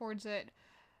flying towards it,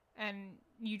 and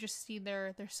you just see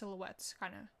their silhouettes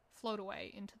kind of float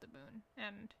away into the moon.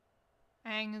 And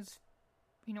Aang is,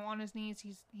 on his knees.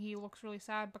 He looks really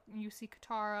sad, but you see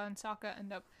Katara and Sokka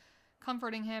end up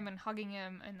comforting him and hugging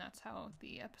him, and that's how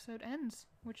the episode ends,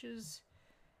 which is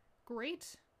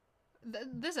great.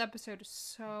 This episode is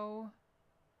so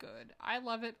good. I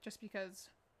love it just because,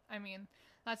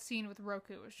 that scene with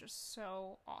Roku is just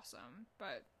so awesome.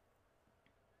 But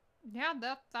yeah,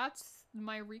 that's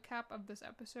my recap of this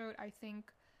episode. I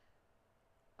think,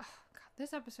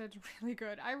 this episode's really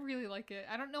good. I really like it.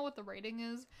 I don't know what the rating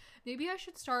is. Maybe I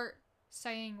should start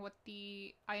saying what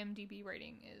the IMDb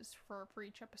rating is for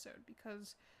each episode,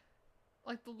 because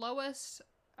like the lowest,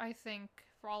 I think,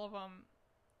 for all of them,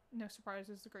 no surprise,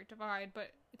 is The Great Divide,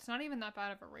 but it's not even that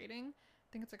bad of a rating. I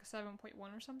think it's like a 7.1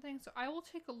 or something. So I will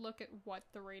take a look at what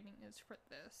the rating is for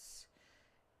this.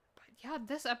 But yeah,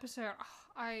 this episode,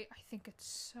 I think it's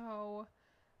so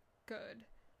good.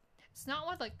 It's not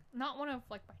one of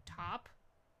like my top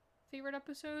favorite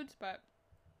episodes, but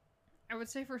I would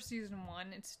say for season 1,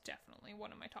 it's definitely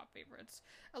one of my top favorites.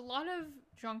 A lot of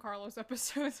Giancarlo's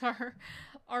episodes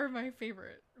are my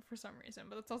favorite for some reason,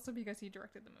 but that's also because he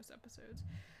directed the most episodes.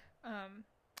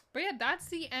 But yeah, that's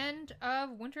the end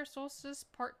of Winter Solstice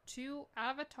Part 2,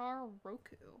 Avatar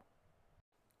Roku.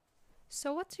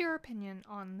 So what's your opinion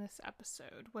on this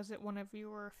episode? Was it one of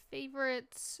your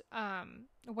favorites?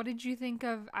 What did you think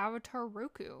of Avatar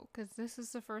Roku? Because this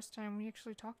is the first time we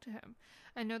actually talked to him.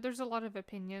 I know there's a lot of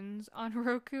opinions on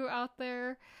Roku out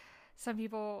there. Some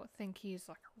people think he's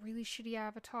like a really shitty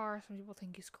avatar. Some people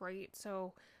think he's great.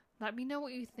 So let me know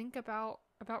what you think about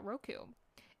Roku.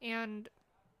 And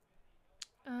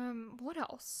what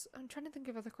else? I'm trying to think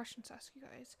of other questions to ask you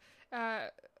guys.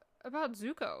 About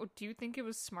Zuko, do you think it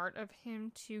was smart of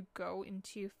him to go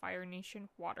into Fire Nation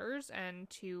waters and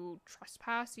to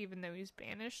trespass even though he's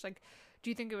banished? Like, do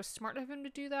you think it was smart of him to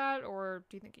do that, or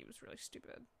do you think he was really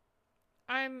stupid?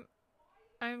 I'm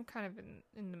kind of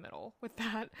in the middle with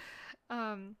that.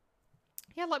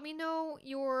 yeah, let me know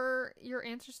your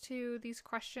answers to these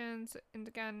questions. And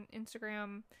again,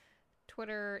 Instagram,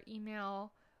 Twitter,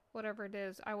 email, whatever it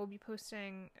is. I will be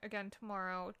posting again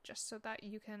tomorrow, just so that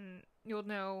you'll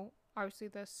know, obviously,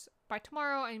 this by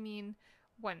tomorrow. I mean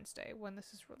Wednesday, when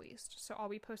this is released. So I'll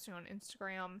be posting on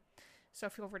Instagram. So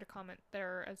feel free to comment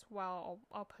there as well.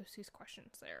 I'll post these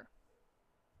questions there.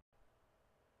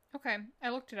 Okay, I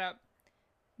looked it up.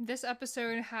 This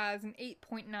episode has an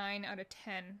 8.9 out of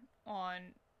 10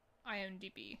 on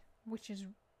IMDb, which is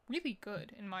really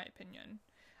good in my opinion.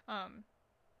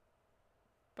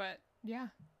 But yeah,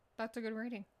 that's a good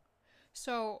rating.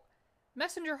 So,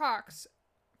 Messenger Hawks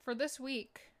for this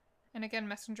week, and again,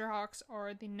 Messenger Hawks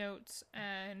are the notes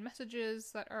and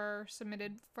messages that are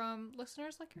submitted from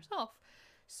listeners like yourself.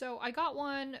 So I got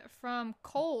one from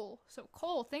Cole. So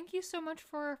Cole, thank you so much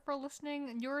for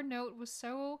listening. Your note was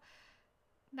so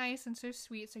nice and so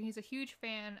sweet. So he's a huge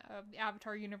fan of the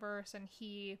Avatar universe, and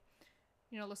he,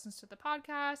 listens to the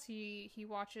podcast. He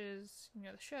watches, the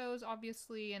shows,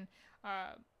 obviously, and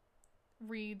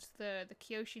reads the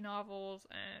Kyoshi novels,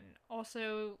 and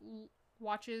also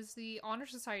watches the Honor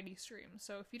Society stream.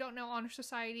 So if you don't know Honor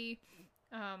Society,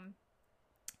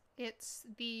 it's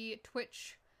the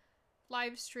Twitch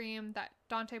live stream that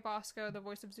Dante Bosco, the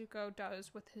voice of Zuko,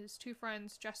 does with his two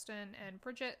friends, Justin and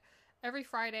Bridget, every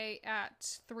Friday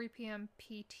at 3 p.m.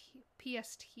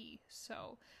 PST.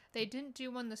 So they didn't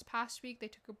do one this past week. They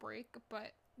took a break,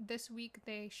 but this week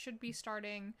they should be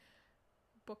starting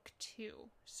book 2.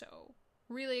 So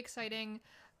really exciting.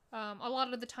 A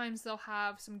lot of the times they'll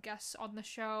have some guests on the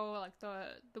show, like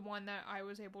the one that I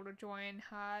was able to join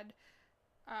had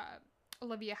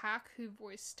Olivia Hack, who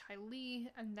voiced Ty Lee,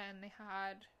 and then they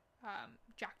had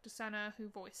Jack DeSena, who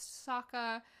voiced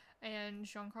Sokka, and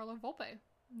Giancarlo Volpe,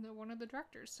 one of the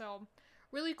directors. So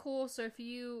really cool. So if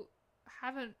you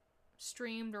haven't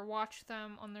streamed or watched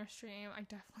them on their stream, I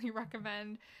definitely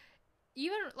recommend.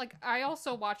 Even, I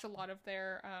also watch a lot of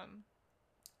their,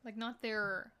 not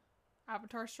their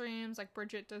Avatar streams. Like,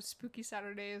 Bridget does Spooky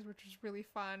Saturdays, which is really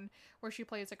fun, where she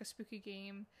plays, a spooky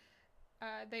game.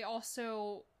 They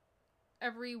also,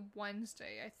 every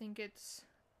Wednesday, I think it's,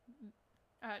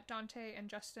 Dante and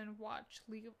Justin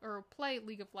play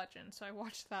League of Legends. So I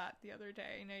watched that the other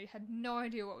day, and I had no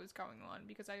idea what was going on,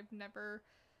 because I've never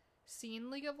seen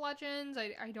League of Legends.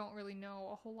 I don't really know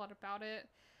a whole lot about it.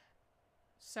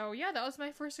 So yeah, that was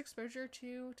my first exposure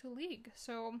to League.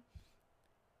 So,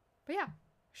 but yeah,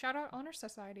 shout out Honor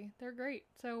Society. They're great.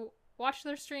 So watch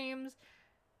their streams.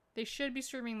 They should be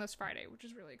streaming this Friday, which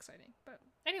is really exciting. But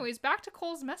anyways, back to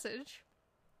Cole's message.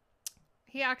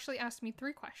 He actually asked me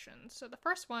 3 questions. So the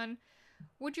first one,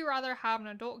 would you rather have an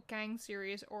adult gang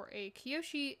series or a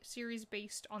Kyoshi series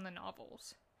based on the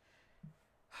novels?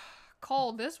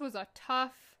 Cole, this was a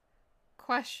tough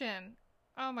question.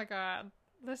 Oh my god.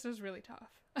 This is really tough.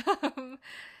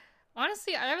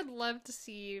 Honestly, I would love to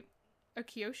see a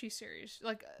Kyoshi series.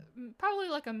 Probably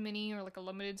a mini or a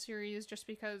limited series, just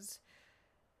because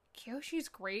Kyoshi's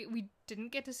great. We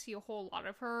didn't get to see a whole lot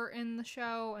of her in the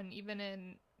show, and even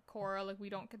in Korra, we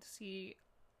don't get to see,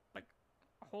 a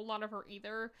whole lot of her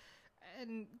either.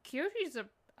 And Kyoshi's a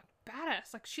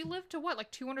badass. She lived to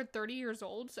what, 230 years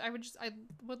old? So I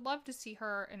would love to see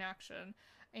her in action.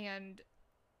 And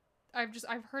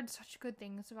I've heard such good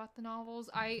things about the novels.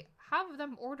 I have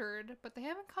them ordered, but they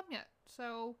haven't come yet.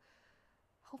 So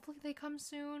hopefully they come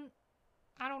soon.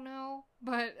 I don't know,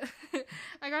 but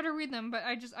I gotta read them. But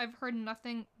I've heard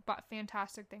nothing but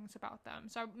fantastic things about them.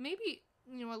 So maybe,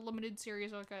 a limited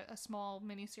series or a small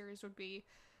mini series would be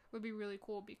really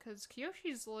cool, because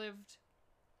Kyoshi's lived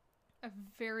a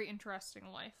very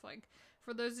interesting life.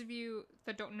 For those of you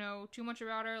that don't know too much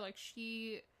about her,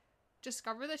 she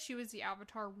discovered that she was the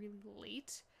Avatar really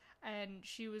late, and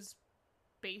she was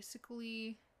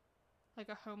basically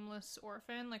a homeless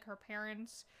orphan. Her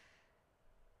parents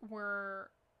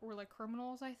were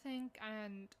criminals, I think,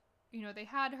 and they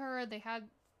had her,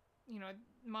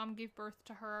 mom gave birth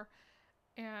to her,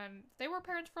 and they were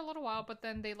parents for a little while, but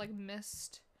then they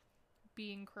missed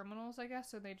being criminals, I guess,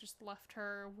 so they just left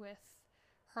her with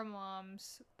her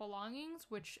mom's belongings,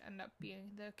 which ended up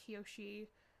being the Kyoshi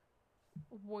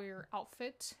warrior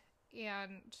outfit.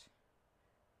 And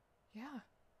yeah,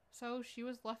 so she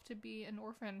was left to be an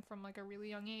orphan from a really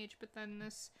young age, but then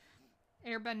this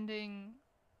airbending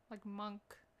monk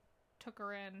took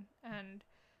her in, and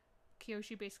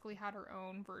Kyoshi basically had her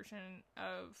own version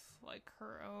of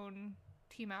her own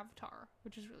Team Avatar,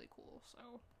 which is really cool.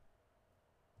 So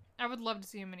I would love to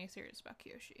see a miniseries about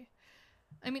Kyoshi.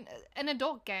 I mean, an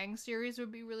adult gang series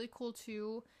would be really cool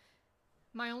too.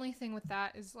 My only thing with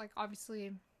that is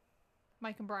obviously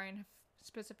Mike and Brian have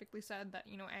specifically said that,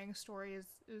 Aang's story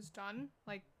is done.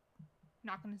 Like,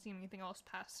 not going to see anything else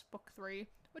past book 3,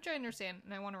 which I understand,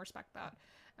 and I want to respect that.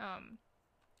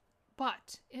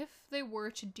 But if they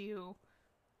were to do,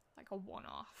 like, a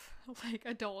one-off, like,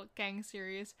 adult gang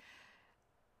series,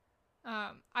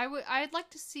 I'd like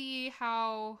to see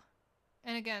how,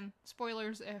 and again,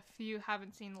 spoilers if you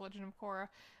haven't seen The Legend of Korra,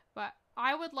 but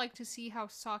I would like to see how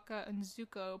Sokka and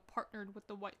Zuko partnered with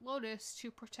the White Lotus to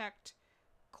protect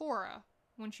Korra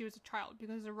when she was a child,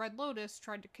 because the Red Lotus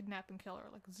tried to kidnap and kill her,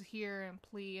 like Zahir and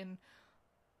Pli and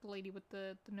the lady with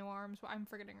the no arms. I'm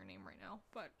forgetting her name right now,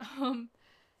 but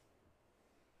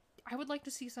I would like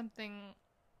to see something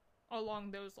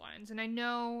along those lines. And I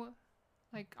know,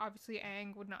 like, obviously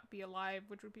Aang would not be alive,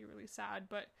 which would be really sad,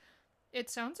 but it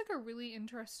sounds like a really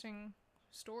interesting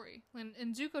story.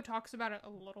 And Zuko talks about it a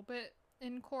little bit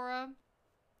in Korra,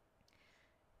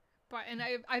 and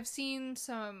I've seen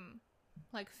some,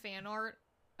 like, fan art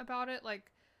about it.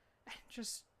 Like,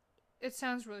 just, it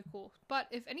sounds really cool. But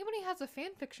if anybody has a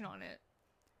fan fiction on it,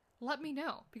 let me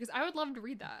know, because I would love to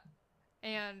read that.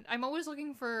 And I'm always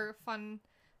looking for fun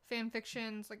fan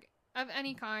fictions, like, of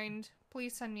any kind.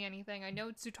 Please send me anything. I know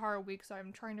it's Zutara Week, so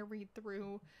I'm trying to read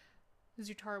through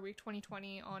Zutara Week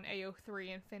 2020 on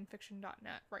AO3 and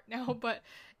fanfiction.net right now. But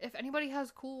if anybody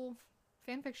has cool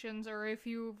fan fictions, or if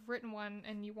you've written one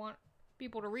and you want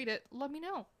people to read it, let me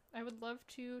know. I would love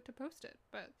to post it.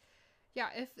 But yeah,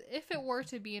 if it were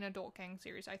to be an adult gang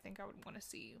series, I think I would want to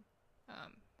see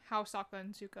how Sokka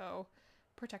and Zuko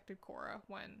protected Korra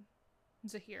when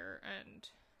Zahir and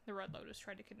the Red Lotus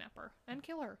tried to kidnap her and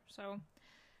kill her. So,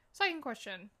 second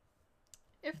question.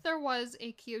 If there was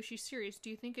a Kyoshi series, do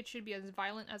you think it should be as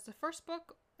violent as the first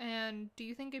book? And do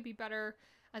you think it'd be better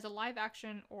as a live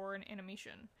action or an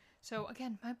animation? So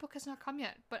again, my book has not come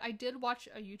yet, but I did watch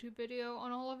a YouTube video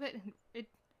on all of it, and it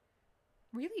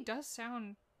really does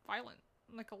sound violent.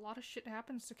 Like, a lot of shit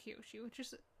happens to Kyoshi, which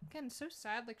is, again, so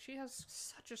sad. Like, she has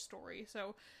such a story.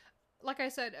 So, like I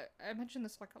said, I mentioned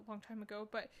this, like, a long time ago,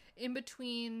 but in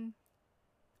between,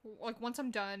 like, once I'm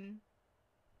done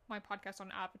my podcast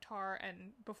on Avatar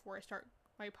and before I start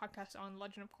my podcast on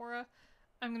Legend of Korra,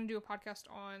 I'm going to do a podcast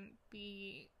on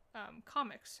the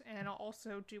comics, and I'll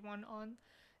also do one on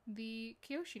the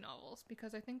Kyoshi novels,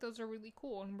 because I think those are really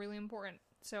cool and really important.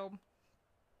 So,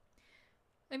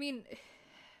 I mean,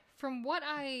 from what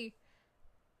I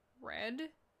read,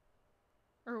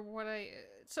 I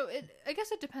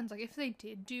guess it depends, like, if they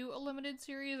did do a limited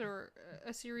series or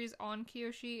a series on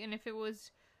Kyoshi, and if it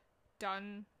was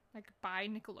done, like, by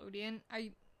Nickelodeon,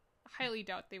 I highly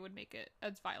doubt they would make it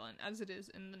as violent as it is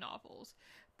in the novels.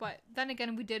 But then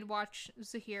again, we did watch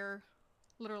Zahir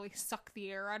literally suck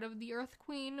the air out of the Earth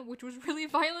Queen, which was really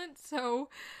violent, so,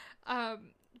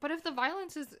 but if the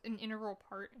violence is an integral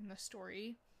part in the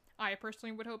story, I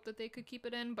personally would hope that they could keep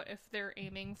it in. But if they're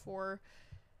aiming for,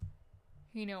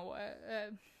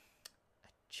 a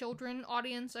children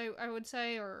audience, I would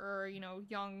say, or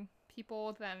young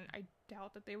people, then I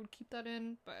doubt that they would keep that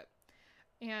in.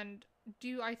 And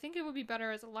do I think it would be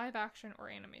better as a live action or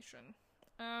animation?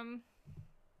 I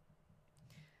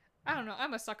don't know.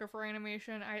 I'm a sucker for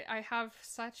animation. I have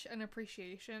such an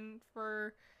appreciation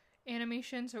for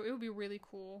animation, so it would be really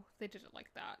cool if they did it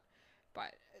like that.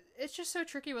 But it's just so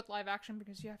tricky with live action,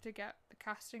 because you have to get the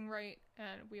casting right,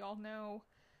 and we all know,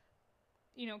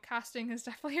 casting is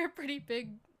definitely a pretty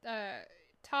big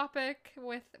topic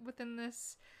within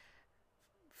this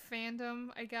fandom,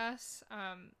 I guess.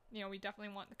 We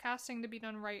definitely want the casting to be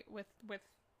done right with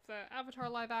the Avatar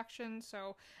live action,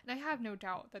 so, and I have no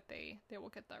doubt that they will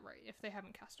get that right if they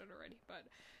haven't cast it already. But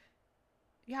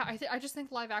yeah, I just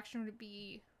think live action would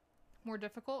be more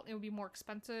difficult. It would be more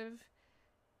expensive,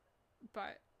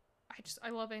 but I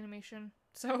love animation,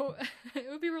 so it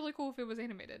would be really cool if it was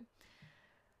animated.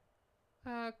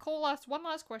 Cole asked one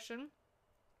last question,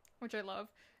 which I love.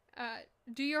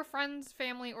 Do your friends,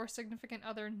 family, or significant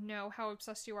other know how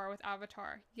obsessed you are with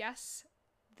Avatar? Yes,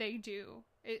 they do.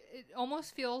 It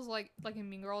almost feels like in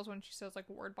Mean Girls when she says, like,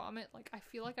 word vomit. Like, I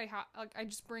feel like I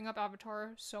just bring up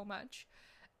Avatar so much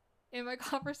in my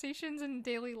conversations in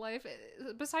daily life.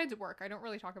 Besides work, I don't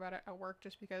really talk about it at work,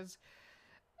 just because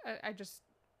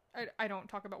I don't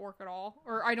talk about work at all,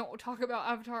 or I don't talk about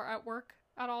Avatar at work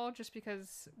at all, just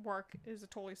because work is a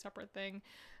totally separate thing.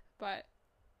 But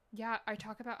yeah, I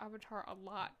talk about Avatar a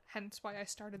lot, hence why I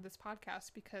started this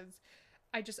podcast, because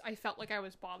I felt like I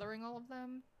was bothering all of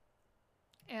them,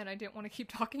 and I didn't want to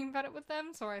keep talking about it with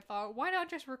them, so I thought, why not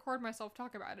just record myself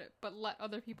talk about it, but let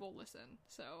other people listen.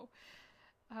 So,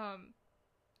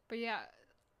 but yeah,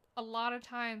 a lot of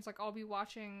times, like, I'll be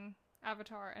watching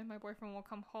Avatar, and my boyfriend will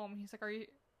come home, and he's like,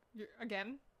 you're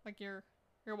again? like you're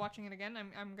watching it again,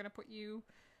 I'm gonna put you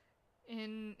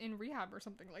in rehab or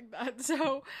something like that.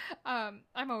 So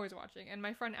I'm always watching, and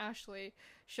my friend Ashley,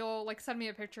 she'll like send me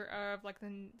a picture of like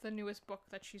the newest book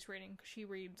that she's reading, because she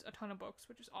reads a ton of books,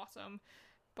 which is awesome.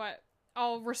 But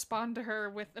I'll respond to her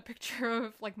with a picture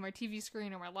of like my TV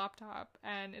screen or my laptop,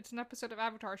 and it's an episode of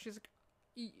Avatar. She's like,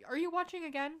 are you watching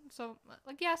again? So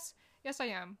like, yes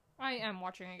I am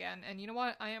watching again, and you know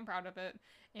what, I am proud of it,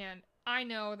 and I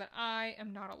know that I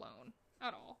am not alone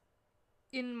at all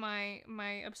in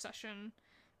my obsession.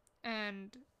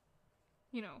 And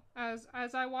you know, as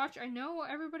I watch, I know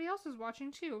everybody else is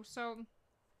watching too. So,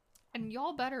 and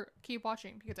y'all better keep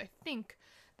watching, because I think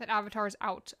that Avatar is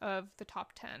out of the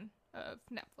top 10 of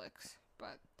Netflix,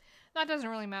 but that doesn't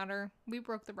really matter. We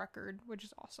broke the record, which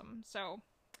is awesome. So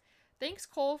thanks,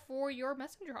 Cole, for your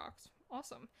messenger hawks.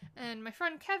 Awesome. And my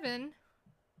friend Kevin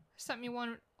sent me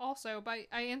one also, but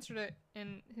I answered it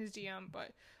in his DM,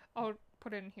 but I'll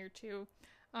put it in here too.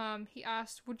 He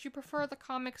asked, would you prefer the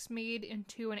comics made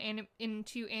into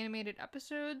into animated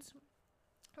episodes,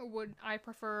 or would I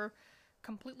prefer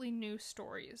completely new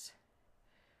stories?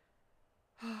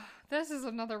 This is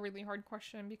another really hard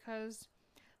question, because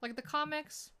like the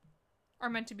comics are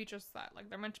meant to be just that. Like,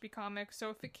 they're meant to be comics. So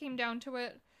if it came down to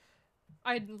it,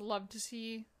 I'd love to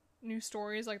see new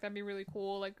stories. Like, that'd be really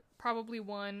cool. Like, probably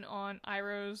one on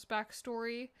Iroh's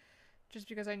backstory, just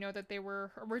because I know that they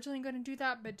were originally going to do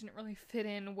that, but didn't really fit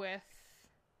in with,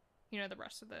 you know, the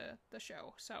rest of the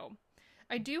show. So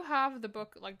I do have the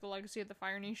book, like The Legacy of the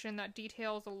Fire Nation, that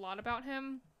details a lot about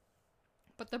him,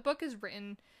 but the book is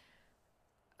written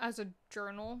as a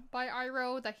journal by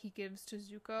Iroh that he gives to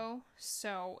Zuko,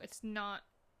 so it's not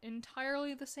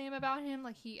entirely the same about him.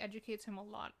 Like, he educates him a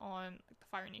lot on like, the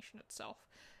Fire Nation itself,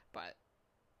 but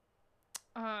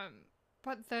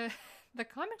the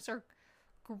comics are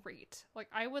great. Like,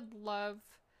 I would love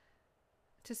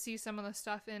to see some of the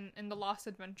stuff in the Lost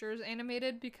Adventures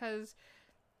animated, because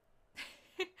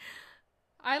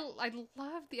I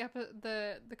love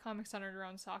the comic centered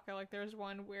around Sokka. Like, there's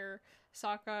one where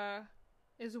Sokka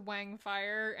is Wang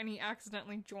Fire and he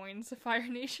accidentally joins the Fire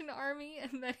Nation army,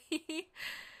 and then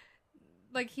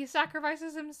he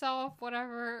sacrifices himself,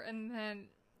 whatever, and then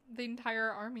the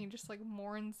entire army just like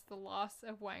mourns the loss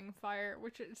of Wang Fire,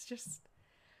 which is just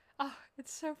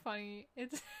it's so funny.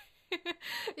 It's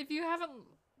if you haven't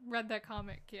read that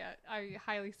comic yet, I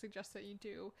highly suggest that you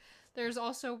do. There's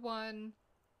also one,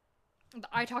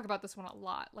 I talk about this one a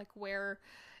lot, like where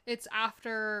it's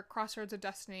after Crossroads of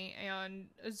Destiny, and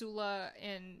Azula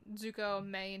and Zuko,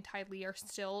 Mai, and Ty Lee are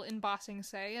still in Ba Sing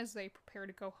Se as they prepare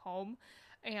to go home,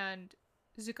 and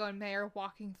Zuko and Mai are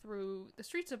walking through the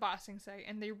streets of Ba Sing Se,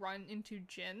 and they run into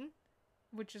Jin,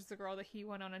 which is the girl that he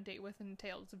went on a date with in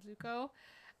Tales of Zuko,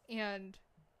 and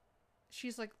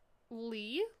she's like,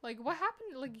 Lee? Like, what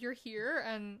happened? Like, you're here?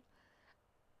 And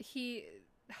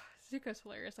Zuko's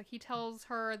hilarious. Like, he tells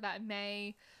her that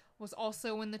Mai was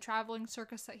also in the traveling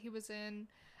circus that he was in,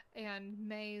 and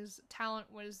Mai's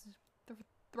talent was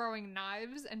throwing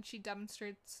knives, and she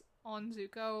demonstrates on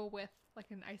Zuko with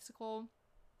like an icicle,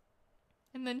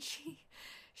 and then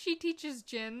she teaches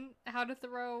Jin how to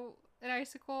throw an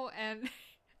icicle, and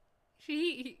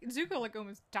Zuko like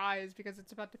almost dies because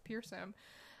it's about to pierce him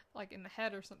like in the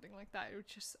head or something like that. It was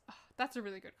just that's a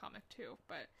really good comic too.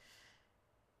 But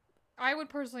I would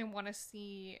personally want to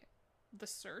see The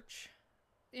Search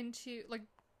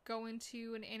go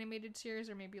into an animated series,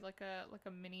 or maybe like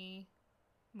a mini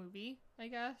movie, I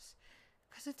guess,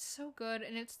 because it's so good,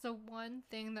 and it's the one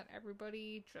thing that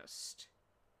everybody just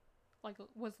like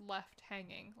was left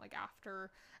hanging, like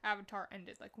after Avatar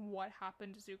ended, like what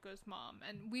happened to Zuko's mom,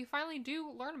 and we finally do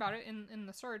learn about it in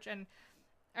The Search, and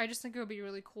I just think it would be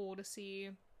really cool to see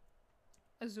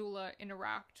Azula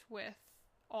interact with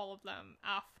all of them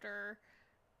after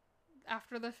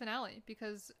the finale,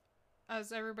 because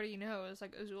as everybody knows,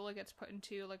 like Azula gets put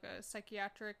into like a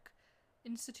psychiatric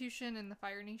institution in the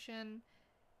Fire Nation,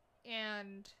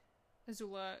 and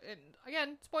Azula, and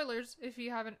again, spoilers if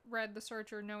you haven't read The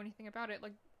Search or know anything about it,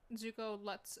 like Zuko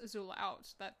lets Azula out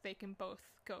so that they can both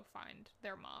go find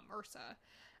their mom, Ursa,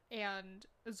 and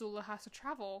Azula has to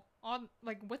travel on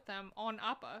like with them on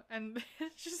Appa, and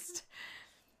it's just,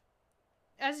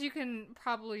 as you can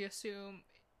probably assume,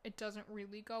 it doesn't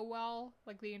really go well,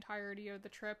 like the entirety of the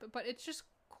trip, but it's just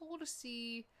cool to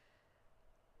see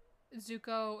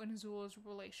Zuko and Azula's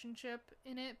relationship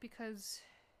in it, because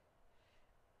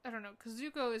I don't know, because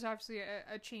Zuko is obviously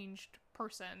a changed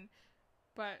person,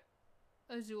 but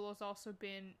Azula's also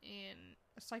been in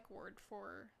a psych ward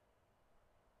for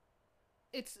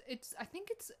it's I think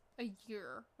it's a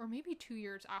year or maybe 2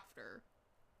 years after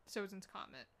Sozin's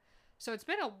Comet. So it's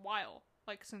been a while,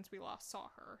 like, since we last saw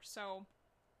her. So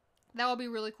that will be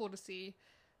really cool to see.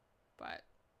 But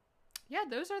yeah,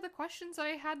 those are the questions that I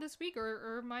had this week,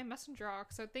 or my messenger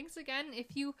box. So thanks again.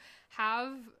 If you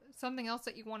have something else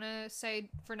that you want to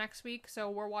say for next week, so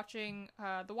we're watching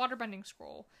the Waterbending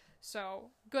Scroll.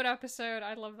 So good episode.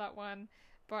 I love that one.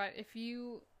 But if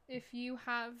you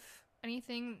have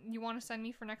anything you want to send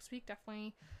me for next week,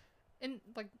 definitely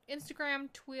like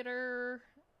Instagram, Twitter,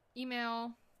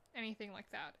 email, anything like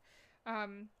that.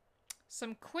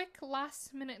 Some quick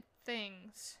last minute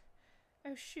things.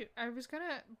 Oh shoot, I was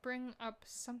gonna bring up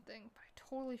something, but I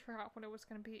totally forgot what it was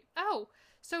gonna be. Oh,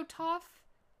 so Toph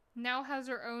now has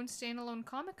her own standalone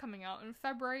comic coming out in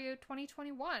February of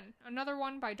 2021. Another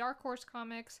one by Dark Horse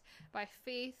Comics, by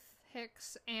Faith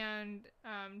Hicks, and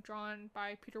drawn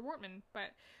by Peter Wortman.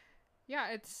 But yeah,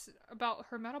 it's about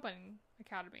her Metalbending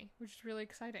Academy, which is really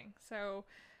exciting. So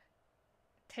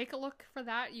take a look for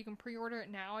that. You can pre-order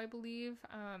it now, I believe.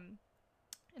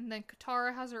 And then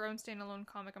Katara has her own standalone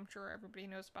comic. I'm sure everybody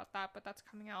knows about that, but that's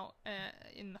coming out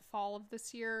in the fall of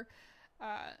this year.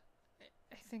 I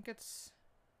think it's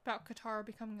about Katara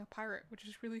becoming a pirate, which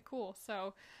is really cool.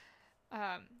 So,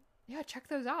 yeah, check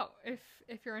those out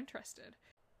if you're interested.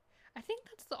 I think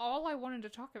that's all I wanted to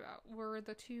talk about were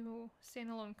the two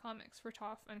standalone comics for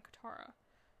Toph and Katara.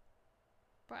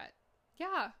 But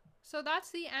yeah, so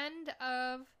that's the end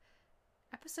of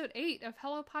episode 8 of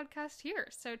Hello Podcast here.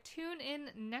 So tune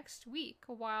in next week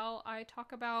while I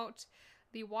talk about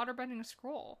the Waterbending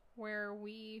Scroll, where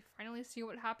we finally see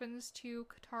what happens to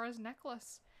Katara's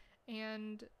necklace,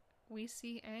 and we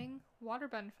see Aang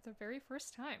waterbend for the very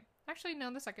first time. Actually,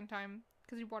 no, the second time,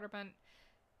 because he waterbent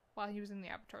while he was in the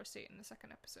Avatar state in the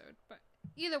second episode. But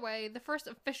either way, the first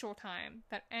official time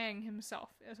that Aang himself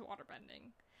is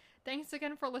waterbending. Thanks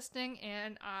again for listening,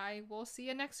 and I will see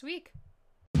you next week.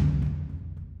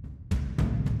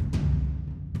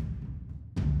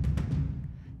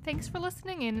 Thanks for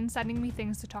listening in and sending me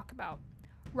things to talk about.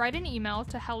 Write an email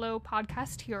to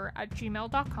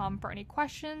hellopodcasthere@gmail.com for any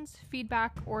questions,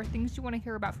 feedback, or things you want to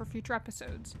hear about for future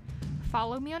episodes.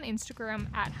 Follow me on Instagram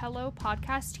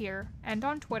 @hellopodcasthere and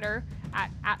on Twitter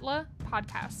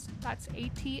 @AtlaPodcast. That's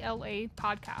ATLA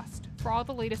Podcast for all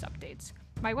the latest updates.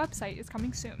 My website is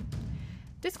coming soon.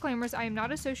 Disclaimers: I am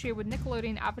not associated with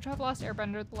Nickelodeon, Avatar: The Last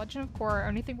Airbender, The Legend of Korra, or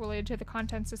anything related to the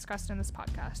contents discussed in this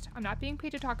podcast. I'm not being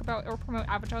paid to talk about or promote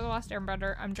Avatar: The Last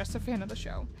Airbender. I'm just a fan of the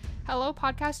show. Hello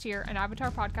Podcast Here, an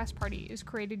Avatar podcast party, is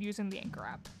created using the Anchor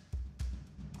app.